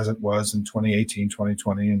today, as it was in 2018,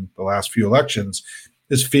 2020, and the last few elections,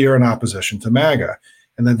 is fear and opposition to MAGA.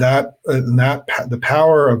 And that the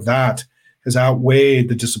power of that has outweighed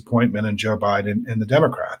the disappointment in Joe Biden and the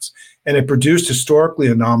Democrats. And it produced historically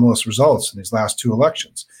anomalous results in these last two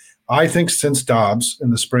elections. I think since Dobbs in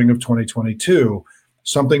the spring of 2022,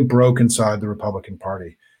 something broke inside the Republican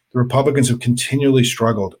Party. The Republicans have continually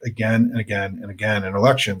struggled again and again and again in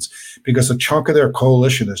elections because a chunk of their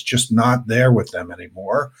coalition is just not there with them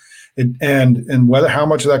anymore. And whether how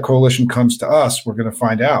much of that coalition comes to us, we're going to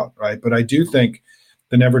find out, right? But I do think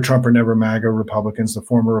the Never Trump or Never MAGA Republicans, the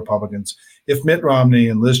former Republicans, if Mitt Romney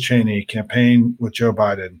and Liz Cheney campaign with Joe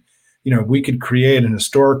Biden, we could create an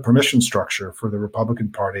historic permission structure for the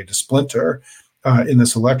Republican Party to splinter in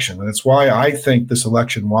this election. And it's why I think this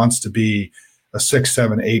election wants to be a 6,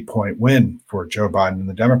 7, 8-point win for Joe Biden and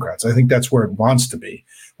the Democrats. I think that's where it wants to be.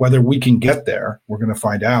 Whether we can get there, we're going to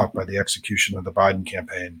find out by the execution of the Biden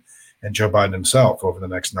campaign and Joe Biden himself over the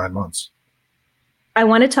next 9 months. I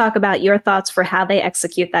want to talk about your thoughts for how they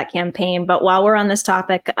execute that campaign. But while we're on this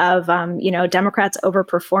topic of, Democrats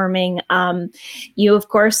overperforming, you, of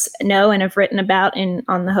course, know and have written about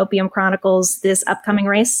on the Hopium Chronicles this upcoming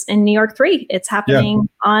race in New York 3. It's happening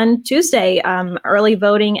on Tuesday. Early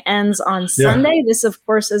voting ends on Sunday. Yeah. This, of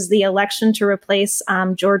course, is the election to replace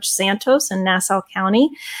George Santos in Nassau County.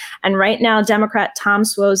 And right now, Democrat Tom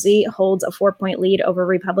Suozzi holds a 4-point lead over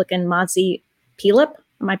Republican Mazi Pilip.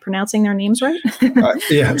 Am I pronouncing their names right?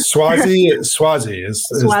 Suozzi is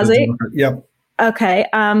Suozzi. Yep. Okay.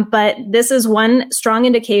 But this is one strong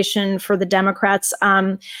indication for the Democrats.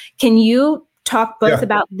 Can you talk both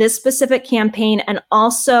about this specific campaign and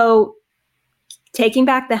also taking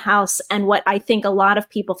back the House and what I think a lot of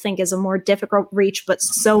people think is a more difficult reach, but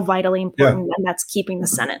so vitally important, and that's keeping the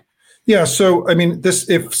Senate? Yeah. So,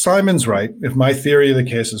 if Simon's right, if my theory of the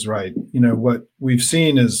case is right, what we've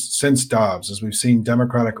seen is since Dobbs is we've seen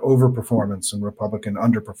Democratic overperformance and Republican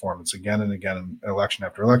underperformance again and again in election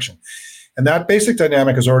after election. And that basic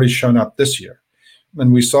dynamic has already shown up this year.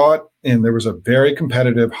 And we saw it there was a very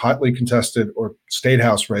competitive, hotly contested state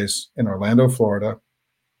house race in Orlando, Florida,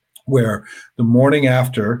 where the morning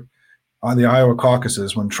after on the Iowa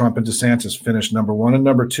caucuses, when Trump and DeSantis finished number 1 and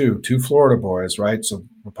number 2, two Florida boys, right? So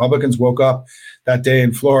Republicans woke up that day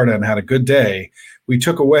in Florida and had a good day. We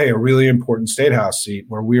took away a really important state house seat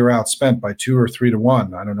where we were outspent by 2 or 3 to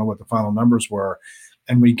 1. I don't know what the final numbers were.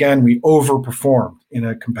 And we overperformed in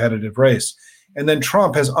a competitive race. And then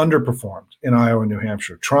Trump has underperformed in Iowa and New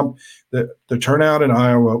Hampshire. Trump, the turnout in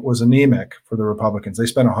Iowa was anemic for the Republicans. They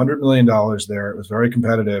spent $100 million there. It was very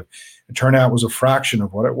competitive. The turnout was a fraction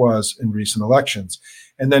of what it was in recent elections.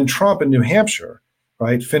 And then Trump in New Hampshire,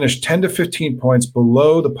 right, finished 10 to 15 points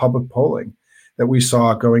below the public polling that we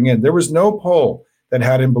saw going in. There was no poll that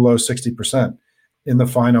had him below 60% in the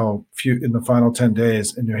final 10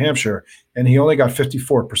 days in New Hampshire, and he only got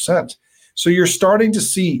 54%. So you're starting to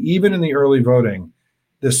see, even in the early voting,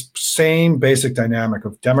 this same basic dynamic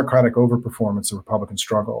of Democratic overperformance and Republican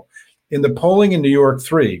struggle. In the polling in New York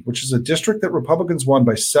 3, which is a district that Republicans won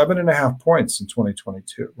by 7.5 points in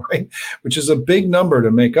 2022, right? Which is a big number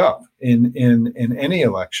to make up in any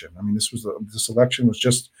election. This election was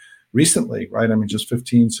just recently, right? Just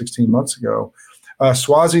 15, 16 months ago.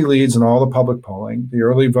 Suozzi leads in all the public polling. The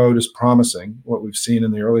early vote is promising, what we've seen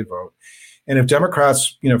in the early vote. And if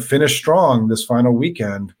Democrats, finish strong this final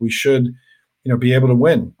weekend, we should, be able to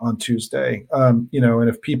win on Tuesday. And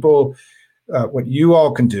if people, what you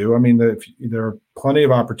all can do, there are plenty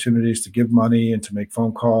of opportunities to give money and to make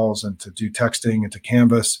phone calls and to do texting and to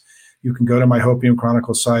canvass. You can go to my Hopium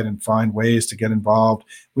Chronicles site and find ways to get involved.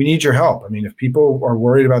 We need your help. If people are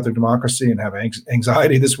worried about their democracy and have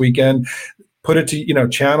anxiety this weekend, put it to,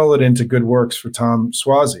 channel it into good works for Tom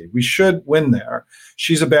Suozzi. We should win there.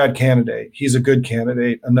 She's a bad candidate. He's a good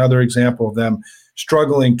candidate. Another example of them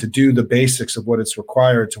struggling to do the basics of what it's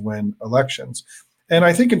required to win elections. And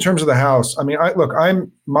I think in terms of the House,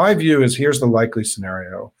 my view is here's the likely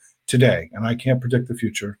scenario today. And I can't predict the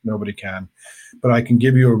future. Nobody can. But I can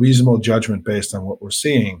give you a reasonable judgment based on what we're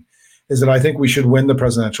seeing, is that I think we should win the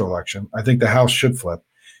presidential election. I think the House should flip.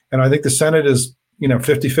 And I think the Senate is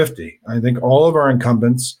 50-50. I think all of our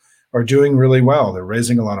incumbents are doing really well. They're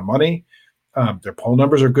raising a lot of money. Their poll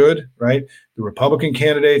numbers are good, right? The Republican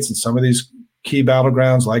candidates in some of these key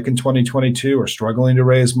battlegrounds, like in 2022, are struggling to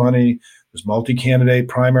raise money. There's multi-candidate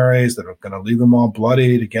primaries that are going to leave them all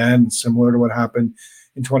bloodied again, similar to what happened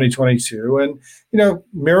in 2022. And,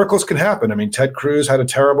 miracles can happen. I mean, Ted Cruz had a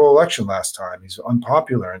terrible election last time. He's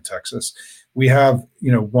unpopular in Texas. We have,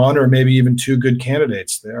 one or maybe even two good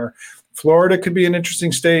candidates there. Florida could be an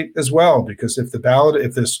interesting state as well, because if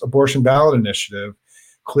this abortion ballot initiative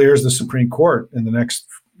clears the Supreme Court in the next,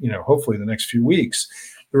 hopefully the next few weeks,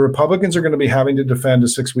 the Republicans are going to be having to defend a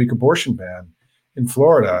 6-week abortion ban in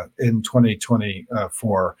Florida in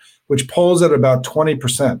 2024, which polls at about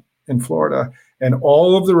 20% in Florida. And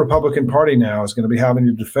all of the Republican Party now is going to be having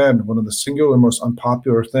to defend one of the singular most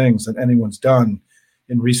unpopular things that anyone's done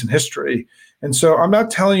in recent history. And so I'm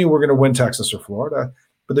not telling you we're going to win Texas or Florida,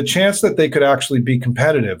 but the chance that they could actually be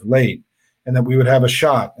competitive late and that we would have a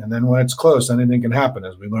shot, and then when it's close, anything can happen,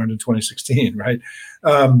 as we learned in 2016, right?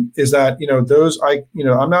 Is that,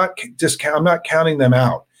 I'm not counting them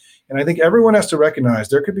out. And I think everyone has to recognize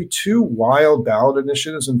there could be two wild ballot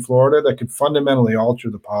initiatives in Florida that could fundamentally alter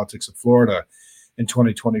the politics of Florida in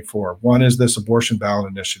 2024. One is this abortion ballot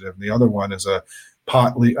initiative. The other one is a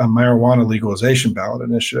marijuana legalization ballot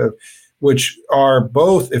initiative, which are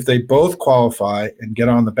both, if they both qualify and get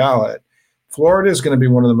on the ballot, Florida is going to be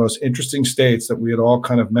one of the most interesting states that we had all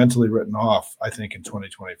kind of mentally written off, I think, in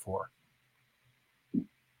 2024.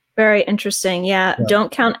 Very interesting. Yeah.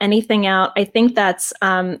 Don't count anything out. I think that's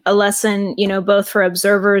a lesson, both for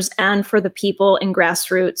observers and for the people in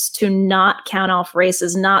grassroots, to not count off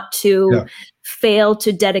races, not to fail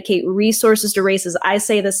to dedicate resources to races. I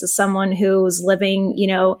say this as someone who's living,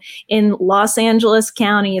 in Los Angeles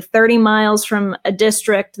County, 30 miles from a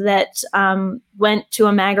district that went to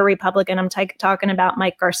a MAGA Republican. I'm talking about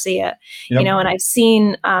Mike Garcia, and I've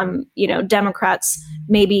seen, Democrats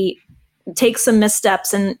maybe take some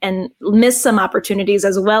missteps and miss some opportunities,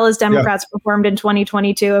 as well as Democrats performed in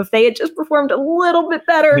 2022. If they had just performed a little bit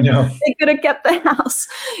better, they could have kept the House,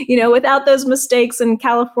 without those mistakes in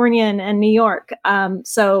California and New York.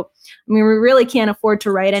 So, we really can't afford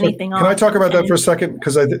to write anything off. Can I talk about that for a second?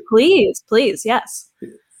 Because Please, yes.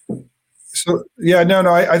 So,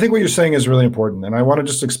 I think what you're saying is really important. And I want to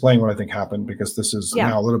just explain what I think happened, because this is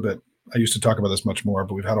now a little bit, I used to talk about this much more,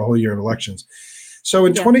 but we've had a whole year of elections. So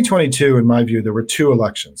in 2022, in my view, there were two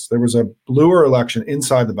elections. There was a bluer election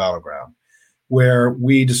inside the battleground where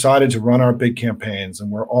we decided to run our big campaigns,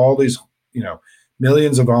 and where all these,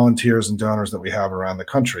 millions of volunteers and donors that we have around the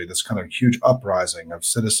country, this kind of huge uprising of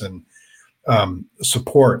citizen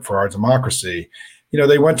support for our democracy,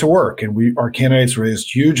 they went to work, and our candidates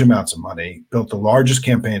raised huge amounts of money, built the largest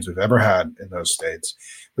campaigns we've ever had in those states,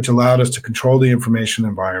 which allowed us to control the information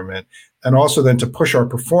environment, and also then to push our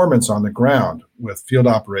performance on the ground with field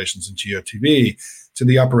operations and GOTV to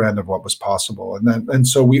the upper end of what was possible. And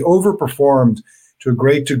so we overperformed to a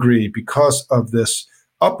great degree because of this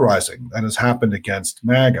uprising that has happened against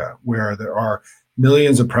MAGA, where there are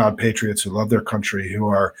millions of proud patriots who love their country, who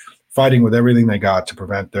are fighting with everything they got to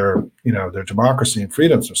prevent their democracy and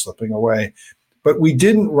freedoms from slipping away. But we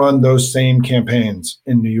didn't run those same campaigns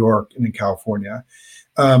in New York and in California.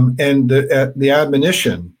 And the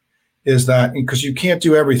admonition is that, because you can't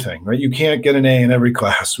do everything, right? You can't get an A in every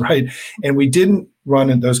class, right? And we didn't run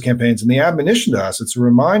in those campaigns. And the admonition to us, it's a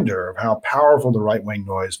reminder of how powerful the right-wing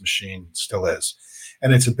noise machine still is,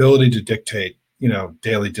 and its ability to dictate,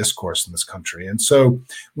 daily discourse in this country. And so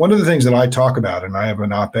one of the things that I talk about, and I have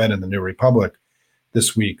an op-ed in the New Republic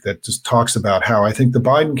this week that just talks about how I think the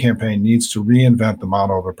Biden campaign needs to reinvent the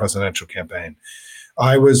model of a presidential campaign.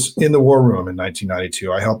 I was in the war room in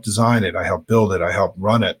 1992. I helped design it. I helped build it. I helped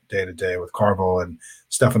run it day to day with Carville and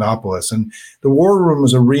Stephanopoulos. And the war room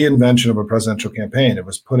was a reinvention of a presidential campaign. It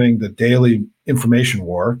was putting the daily information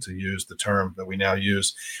war, to use the term that we now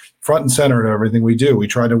use, front and center to everything we do. We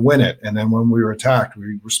tried to win it. And then when we were attacked,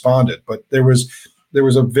 we responded. But there was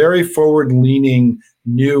a very forward-leaning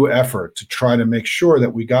new effort to try to make sure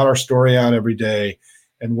that we got our story out every day.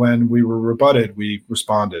 And when we were rebutted, we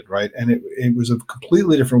responded, right? And it was a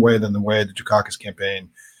completely different way than the way the Dukakis campaign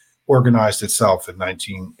organized itself in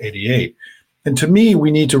 1988. And to me,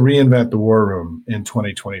 we need to reinvent the war room in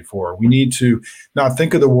 2024. We need to not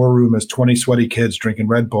think of the war room as 20 sweaty kids drinking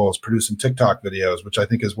Red Bulls, producing TikTok videos, which I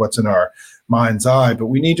think is what's in our mind's eye. But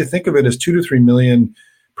we need to think of it as 2 to 3 million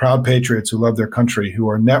proud patriots who love their country, who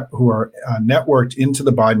are networked into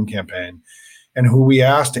the Biden campaign, and who we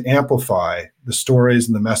ask to amplify the stories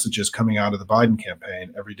and the messages coming out of the Biden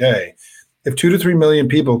campaign every day. If 2 to 3 million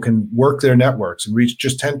people can work their networks and reach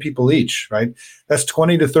just 10 people each, right? That's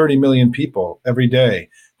 20 to 30 million people every day.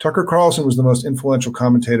 Tucker Carlson was the most influential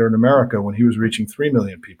commentator in America when he was reaching 3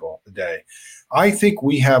 million people a day. I think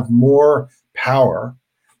we have more power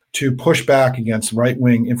to push back against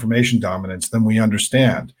right-wing information dominance than we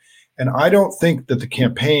understand. And I don't think that the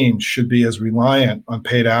campaign should be as reliant on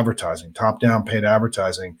paid advertising, top-down paid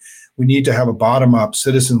advertising. We need to have a bottom-up,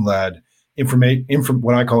 citizen-led,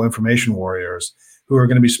 what I call information warriors, who are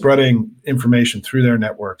going to be spreading information through their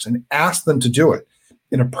networks, and ask them to do it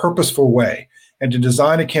in a purposeful way and to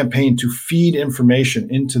design a campaign to feed information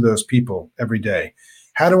into those people every day.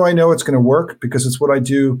 How do I know it's going to work? Because it's what I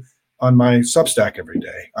do on my Substack every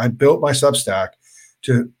day. I built my Substack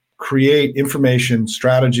to create information,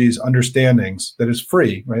 strategies, understandings that is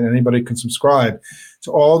free, right? Anybody can subscribe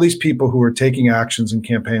to all these people who are taking actions and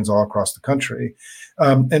campaigns all across the country.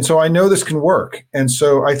 And so I know this can work. And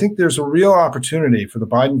so I think there's a real opportunity for the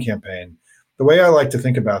Biden campaign. The way I like to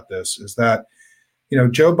think about this is that,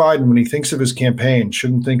 Joe Biden, when he thinks of his campaign,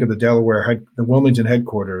 shouldn't think of the Wilmington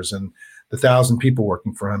headquarters and the 1,000 people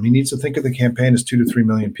working for him. He needs to think of the campaign as 2 to 3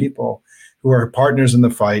 million people who are partners in the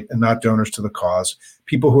fight and not donors to the cause,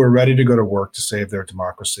 people who are ready to go to work to save their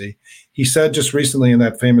democracy. He said just recently in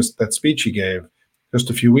that speech he gave just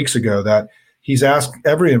a few weeks ago that he's asked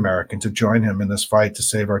every American to join him in this fight to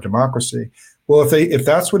save our democracy. Well, if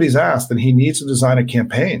that's what he's asked, then he needs to design a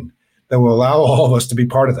campaign that will allow all of us to be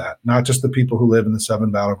part of that, not just the people who live in the 7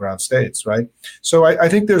 battleground states, right? So I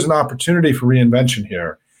think there's an opportunity for reinvention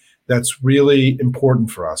here that's really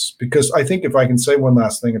important for us. Because I think if I can say one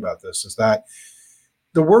last thing about this is that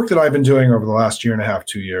the work that I've been doing over the last year and a half,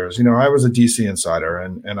 2 years, I was a DC insider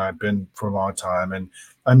and I've been for a long time. And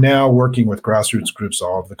I'm now working with grassroots groups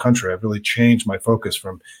all over the country. I've really changed my focus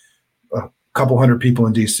from a couple hundred people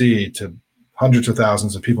in DC to hundreds of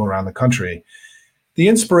thousands of people around the country. The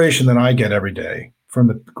inspiration that I get every day from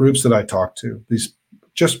the groups that I talk to, these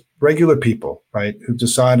just regular people, right, who've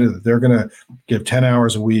decided that they're going to give 10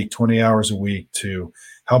 hours a week, 20 hours a week to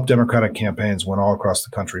help Democratic campaigns win all across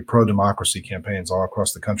the country, pro-democracy campaigns all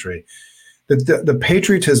across the country. The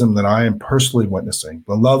patriotism that I am personally witnessing,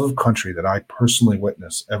 the love of country that I personally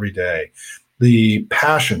witness every day, the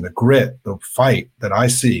passion, the grit, the fight that I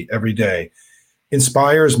see every day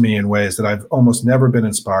inspires me in ways that I've almost never been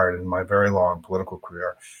inspired in my very long political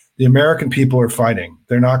career. The American people are fighting.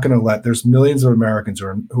 They're not going to there's millions of Americans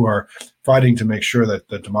who are fighting to make sure that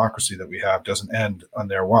the democracy that we have doesn't end on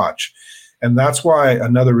their watch. And that's why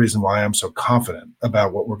another reason why I'm so confident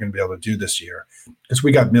about what we're going to be able to do this year, because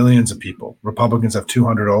we got millions of people. Republicans have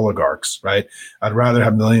 200 oligarchs, right? I'd rather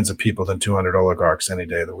have millions of people than 200 oligarchs any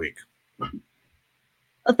day of the week.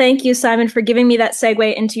 Well, thank you, Simon, for giving me that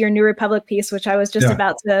segue into your New Republic piece, which I was just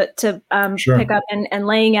about to Sure. pick up and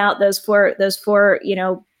laying out those four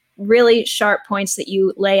really sharp points that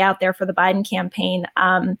you lay out there for the Biden campaign.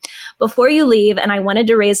 Before you leave, and I wanted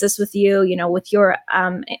to raise this with you, with your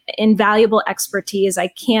invaluable expertise, I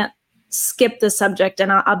can't skip the subject.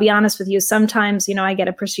 And I'll be honest with you, sometimes, I get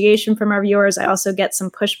appreciation from our viewers. I also get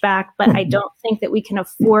some pushback, but I don't think that we can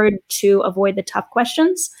afford to avoid the tough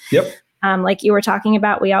questions. Yep. Like you were talking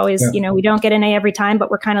about, we always, we don't get an A every time,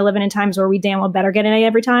 but we're kind of living in times where we damn well better get an A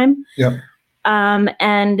every time. Yep.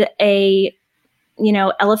 And a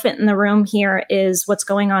elephant in the room here is what's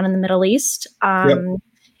going on in the Middle East.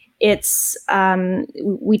 It's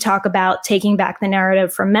we talk about taking back the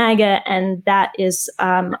narrative from MAGA, and that is,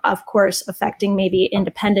 of course, affecting maybe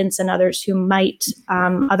independents and others who might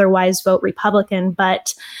otherwise vote Republican.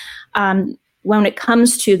 But when it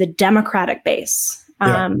comes to the Democratic base,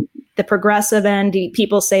 the progressive end,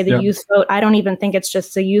 people say the youth vote. I don't even think it's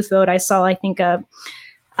just the youth vote. I saw, I think,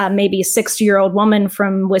 maybe a 60-year-old woman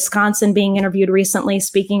from Wisconsin being interviewed recently,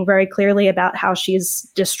 speaking very clearly about how she's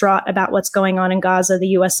distraught about what's going on in Gaza, the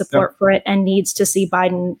U.S. support for it, and needs to see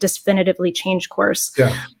Biden definitively change course.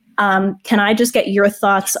 Can I just get your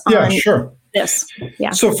thoughts on this?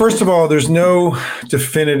 So first of all, there's no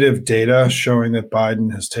definitive data showing that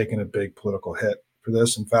Biden has taken a big political hit for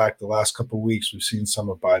this. In fact, the last couple of weeks, we've seen some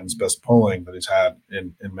of Biden's best polling that he's had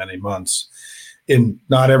in many months. In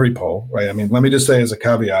not every poll, right? I mean, let me just say as a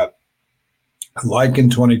caveat, like in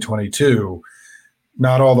 2022,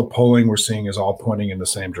 not all the polling we're seeing is all pointing in the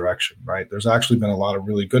same direction, right? There's actually been a lot of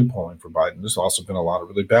really good polling for Biden. There's also been a lot of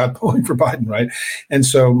really bad polling for Biden, right? And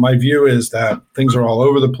so my view is that things are all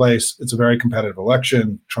over the place. It's a very competitive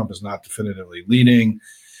election. Trump is not definitively leading.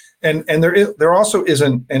 And there also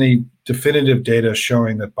isn't any definitive data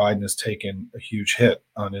showing that Biden has taken a huge hit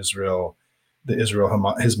on Israel,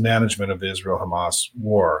 his management of the Israel-Hamas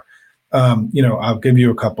war. I'll give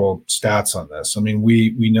you a couple stats on this. I mean,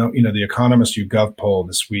 we know, the Economist YouGov poll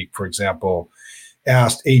this week, for example,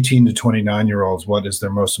 asked 18 to 29-year-olds what is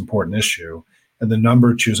their most important issue, and the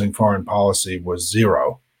number choosing foreign policy was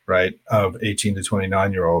 0, right, of 18 to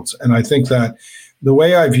 29-year-olds. And I think that the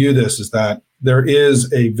way I view this is that there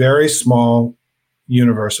is a very small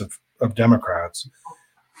universe of Democrats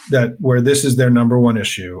that where this is their number one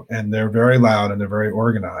issue, and they're very loud and they're very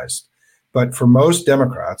organized. But for most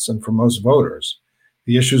Democrats and for most voters,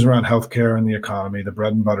 the issues around healthcare and the economy, the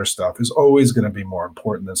bread and butter stuff, is always going to be more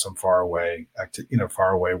important than some faraway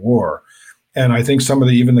war. And I think some of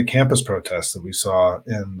even the campus protests that we saw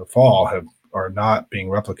in the fall are not being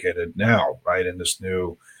replicated now, right, in this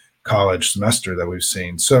new college semester that we've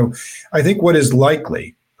seen. So I think what is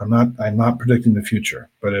likely, I'm not predicting the future,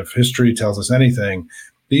 but if history tells us anything,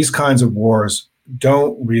 these kinds of wars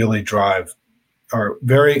don't really or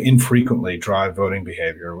very infrequently drive voting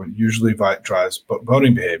behavior. What usually drives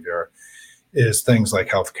voting behavior is things like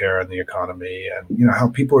healthcare and the economy and, how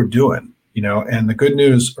people are doing, and the good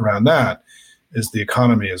news around that is the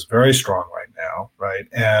economy is very strong right now, right?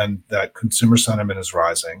 And that consumer sentiment is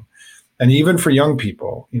rising. And even for young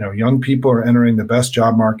people, young people are entering the best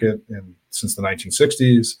job market since the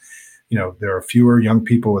 1960s. There are fewer young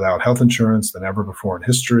people without health insurance than ever before in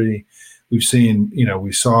history. We've seen,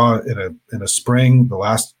 we saw in a spring, the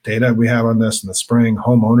last data we have on this in the spring,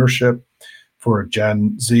 home ownership for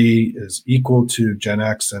Gen Z is equal to Gen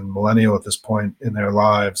X and millennial at this point in their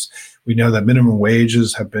lives. We know that minimum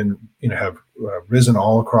wages have risen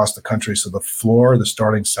all across the country. So the floor, the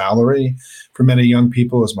starting salary for many young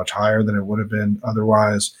people is much higher than it would have been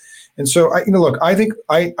otherwise. And so, I think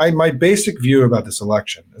my basic view about this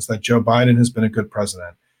election is that Joe Biden has been a good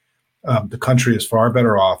president. The country is far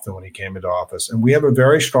better off than when he came into office. And we have a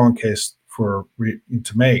very strong case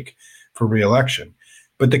to make for re-election.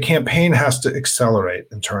 But the campaign has to accelerate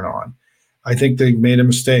and turn on. I think they made a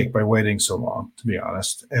mistake by waiting so long, to be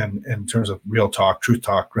honest, and in terms of real talk, truth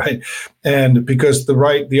talk, right? And because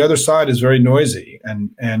the other side is very noisy,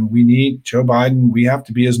 and we need Joe Biden, we have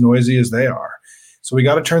to be as noisy as they are. So we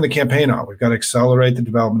got to turn the campaign on. We've got to accelerate the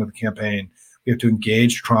development of the campaign. We have to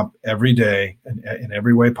engage Trump every day in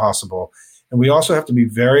every way possible. And we also have to be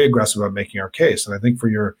very aggressive about making our case. And I think for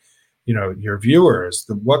your viewers,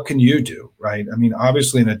 what can you do, right? I mean,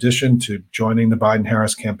 obviously, in addition to joining the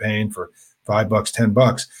Biden-Harris campaign for $5,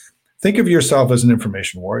 $10, think of yourself as an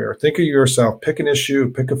information warrior. Think of yourself, pick an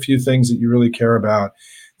issue, pick a few things that you really care about.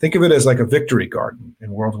 Think of it as like a victory garden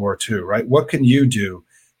in World War II, right? What can you do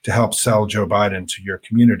to help sell Joe Biden to your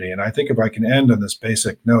community? And I think if I can end on this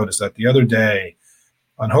basic note, is that the other day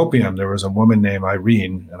on Hopium, there was a woman named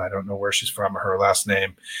Irene, and I don't know where she's from or her last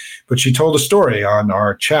name, but she told a story on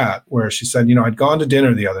our chat where she said, I'd gone to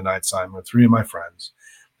dinner the other night, Simon, with 3 of my friends,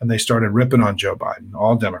 and they started ripping on Joe Biden,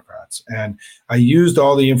 all Democrats. And I used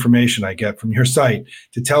all the information I get from your site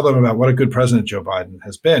to tell them about what a good president Joe Biden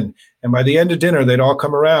has been. And by the end of dinner, they'd all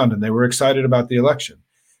come around and they were excited about the election.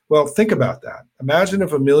 Well, think about that. Imagine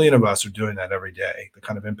if 1 million of us are doing that every day, the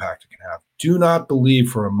kind of impact it can have. Do not believe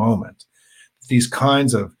for a moment these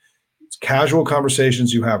kinds of casual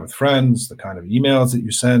conversations you have with friends, the kind of emails that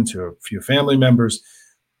you send to a few family members.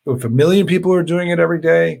 If 1 million people are doing it every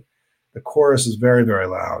day, the chorus is very, very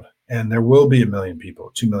loud. And there will be 1 million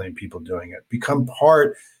people, 2 million people doing it. Become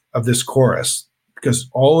part of this chorus, because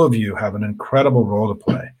all of you have an incredible role to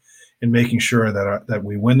play in making sure that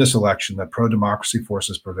we win this election, that pro-democracy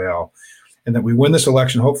forces prevail, and that we win this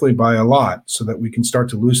election hopefully by a lot, so that we can start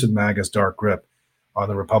to loosen MAGA's dark grip on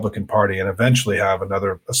the Republican Party and eventually have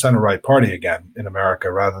a center-right party again in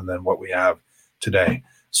America rather than what we have today.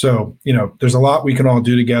 So, there's a lot we can all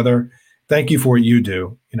do together. Thank you for what you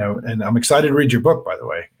do, and I'm excited to read your book, by the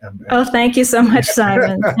way. Oh, thank you so much,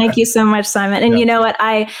 Simon. Thank you so much, Simon. And you know what?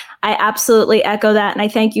 I absolutely echo that. And I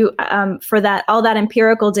thank you for that, all that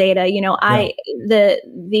empirical data.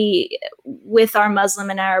 With our Muslim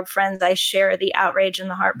and Arab friends, I share the outrage and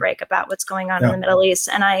the heartbreak about what's going on in the Middle East.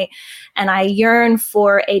 And I yearn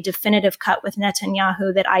for a definitive cut with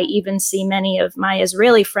Netanyahu that I even see many of my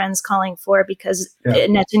Israeli friends calling for, because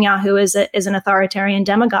Netanyahu is an authoritarian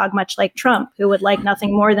demagogue, much like Trump, who would like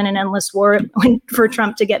nothing more than an endless war for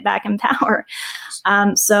Trump to get back in power.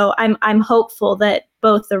 So I'm hopeful that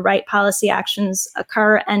both the right policy actions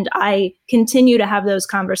occur, and I continue to have those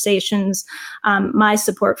conversations. My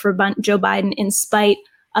support for Joe Biden, in spite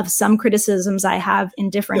of some criticisms I have in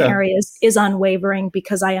different areas, is unwavering,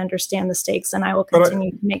 because I understand the stakes, and I will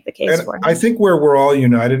continue to make the case for him. I think where we're all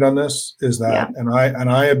united on this is that, and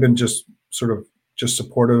I have been just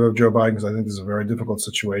supportive of Joe Biden, because I think this is a very difficult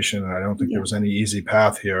situation, and I don't think there was any easy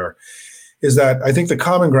path here, is that I think the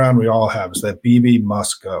common ground we all have is that Bibi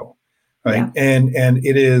must go. Right. Yeah. And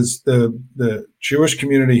it is the Jewish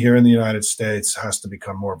community here in the United States has to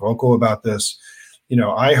become more vocal about this.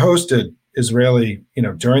 I hosted Israeli,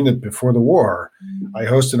 before the war, I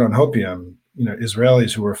hosted on Hopium,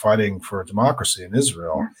 Israelis who were fighting for democracy in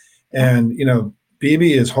Israel. Yeah. And,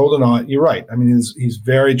 Bibi is holding on. You're right. I mean, he's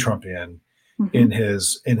very Trumpian. in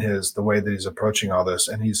the way that he's approaching all this,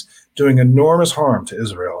 and he's doing enormous harm to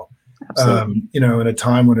Israel. In a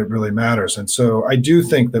time when it really matters. And so I do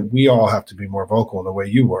think that we all have to be more vocal in the way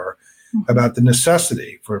you were about the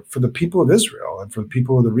necessity for the people of Israel and for the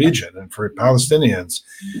people of the region and for Palestinians,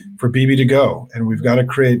 for Bibi to go. And we've got to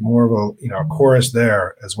create more of a chorus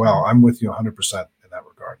there as well. I'm with you 100% in that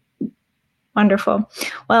regard. Wonderful.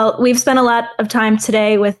 Well, we've spent a lot of time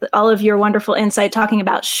today with all of your wonderful insight talking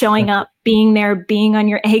about showing up, being there, being on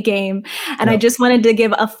your A game. And I just wanted to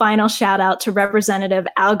give a final shout out to Representative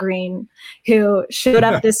Al Green, who showed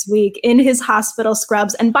up this week in his hospital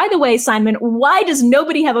scrubs. And by the way, Simon, why does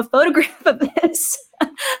nobody have a photograph of this?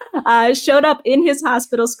 Showed up in his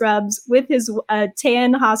hospital scrubs with his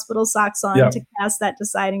tan hospital socks on to cast that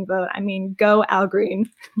deciding vote. I mean, go Al Green.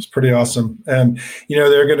 It's pretty awesome. And,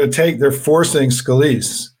 they're forcing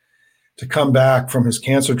Scalise to come back from his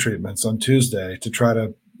cancer treatments on Tuesday to try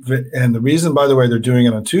to, and the reason, by the way, they're doing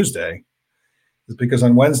it on Tuesday is because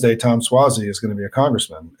on Wednesday, Tom Suozzi is going to be a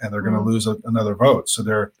congressman and they're going to lose another vote. So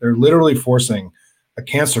they're literally forcing a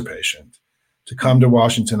cancer patient to come to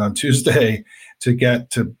Washington on Tuesday to get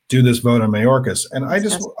to do this vote on Mayorkas. And I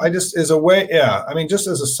just as a way, just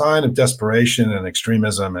as a sign of desperation and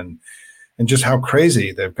extremism and just how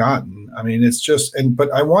crazy they've gotten. I mean, it's just,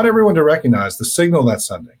 but I want everyone to recognize the signal that's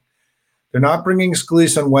sending. They're not bringing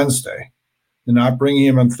Scalise on Wednesday. They're not bringing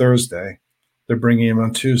him on Thursday. They're bringing him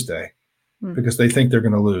on Tuesday because they think they're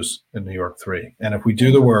going to lose in New York 3. And if we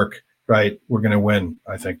do the work right, we're going to win.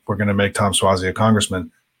 I think we're going to make Tom Suozzi a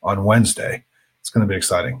congressman on Wednesday. It's going to be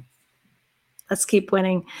exciting. Let's keep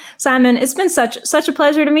winning. Simon, it's been such a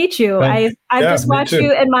pleasure to meet you. I've just watched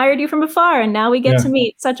you, admired you from afar, and now we get to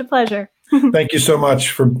meet. Such a pleasure. Thank you so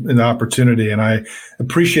much for the opportunity, and I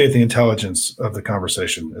appreciate the intelligence of the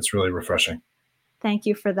conversation. It's really refreshing. Thank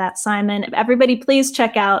you for that, Simon. Everybody, please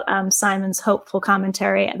check out Simon's hopeful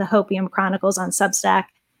commentary at the Hopium Chronicles on Substack.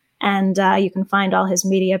 And you can find all his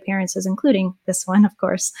media appearances, including this one, of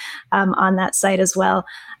course, on that site as well.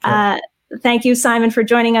 Thank you, Simon, for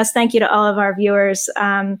joining us. Thank you to all of our viewers.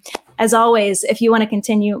 As always, if you want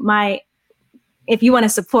to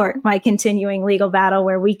support my continuing legal battle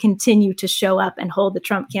where we continue to show up and hold the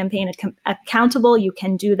Trump campaign accountable, you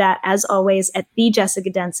can do that, as always, at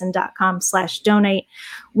thejessicadenson.com/donate.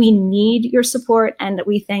 We need your support, and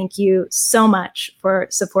we thank you so much for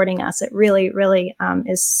supporting us. It really, really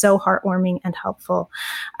is so heartwarming and helpful.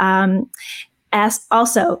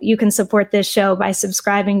 Also, you can support this show by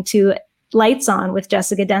subscribing to Lights On with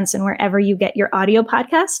Jessica Denson, wherever you get your audio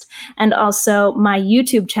podcast, and also my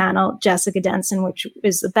YouTube channel, Jessica Denson, which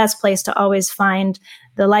is the best place to always find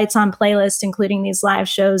the Lights On playlist, including these live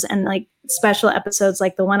shows and like special episodes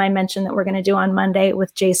like the one I mentioned that we're going to do on Monday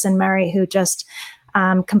with Jason Murray, who just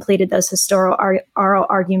completed those historical oral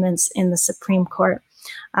arguments in the Supreme Court.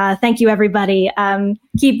 Thank you, everybody.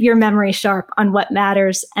 Keep your memory sharp on what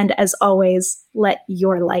matters, and as always, let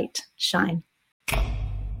your light shine.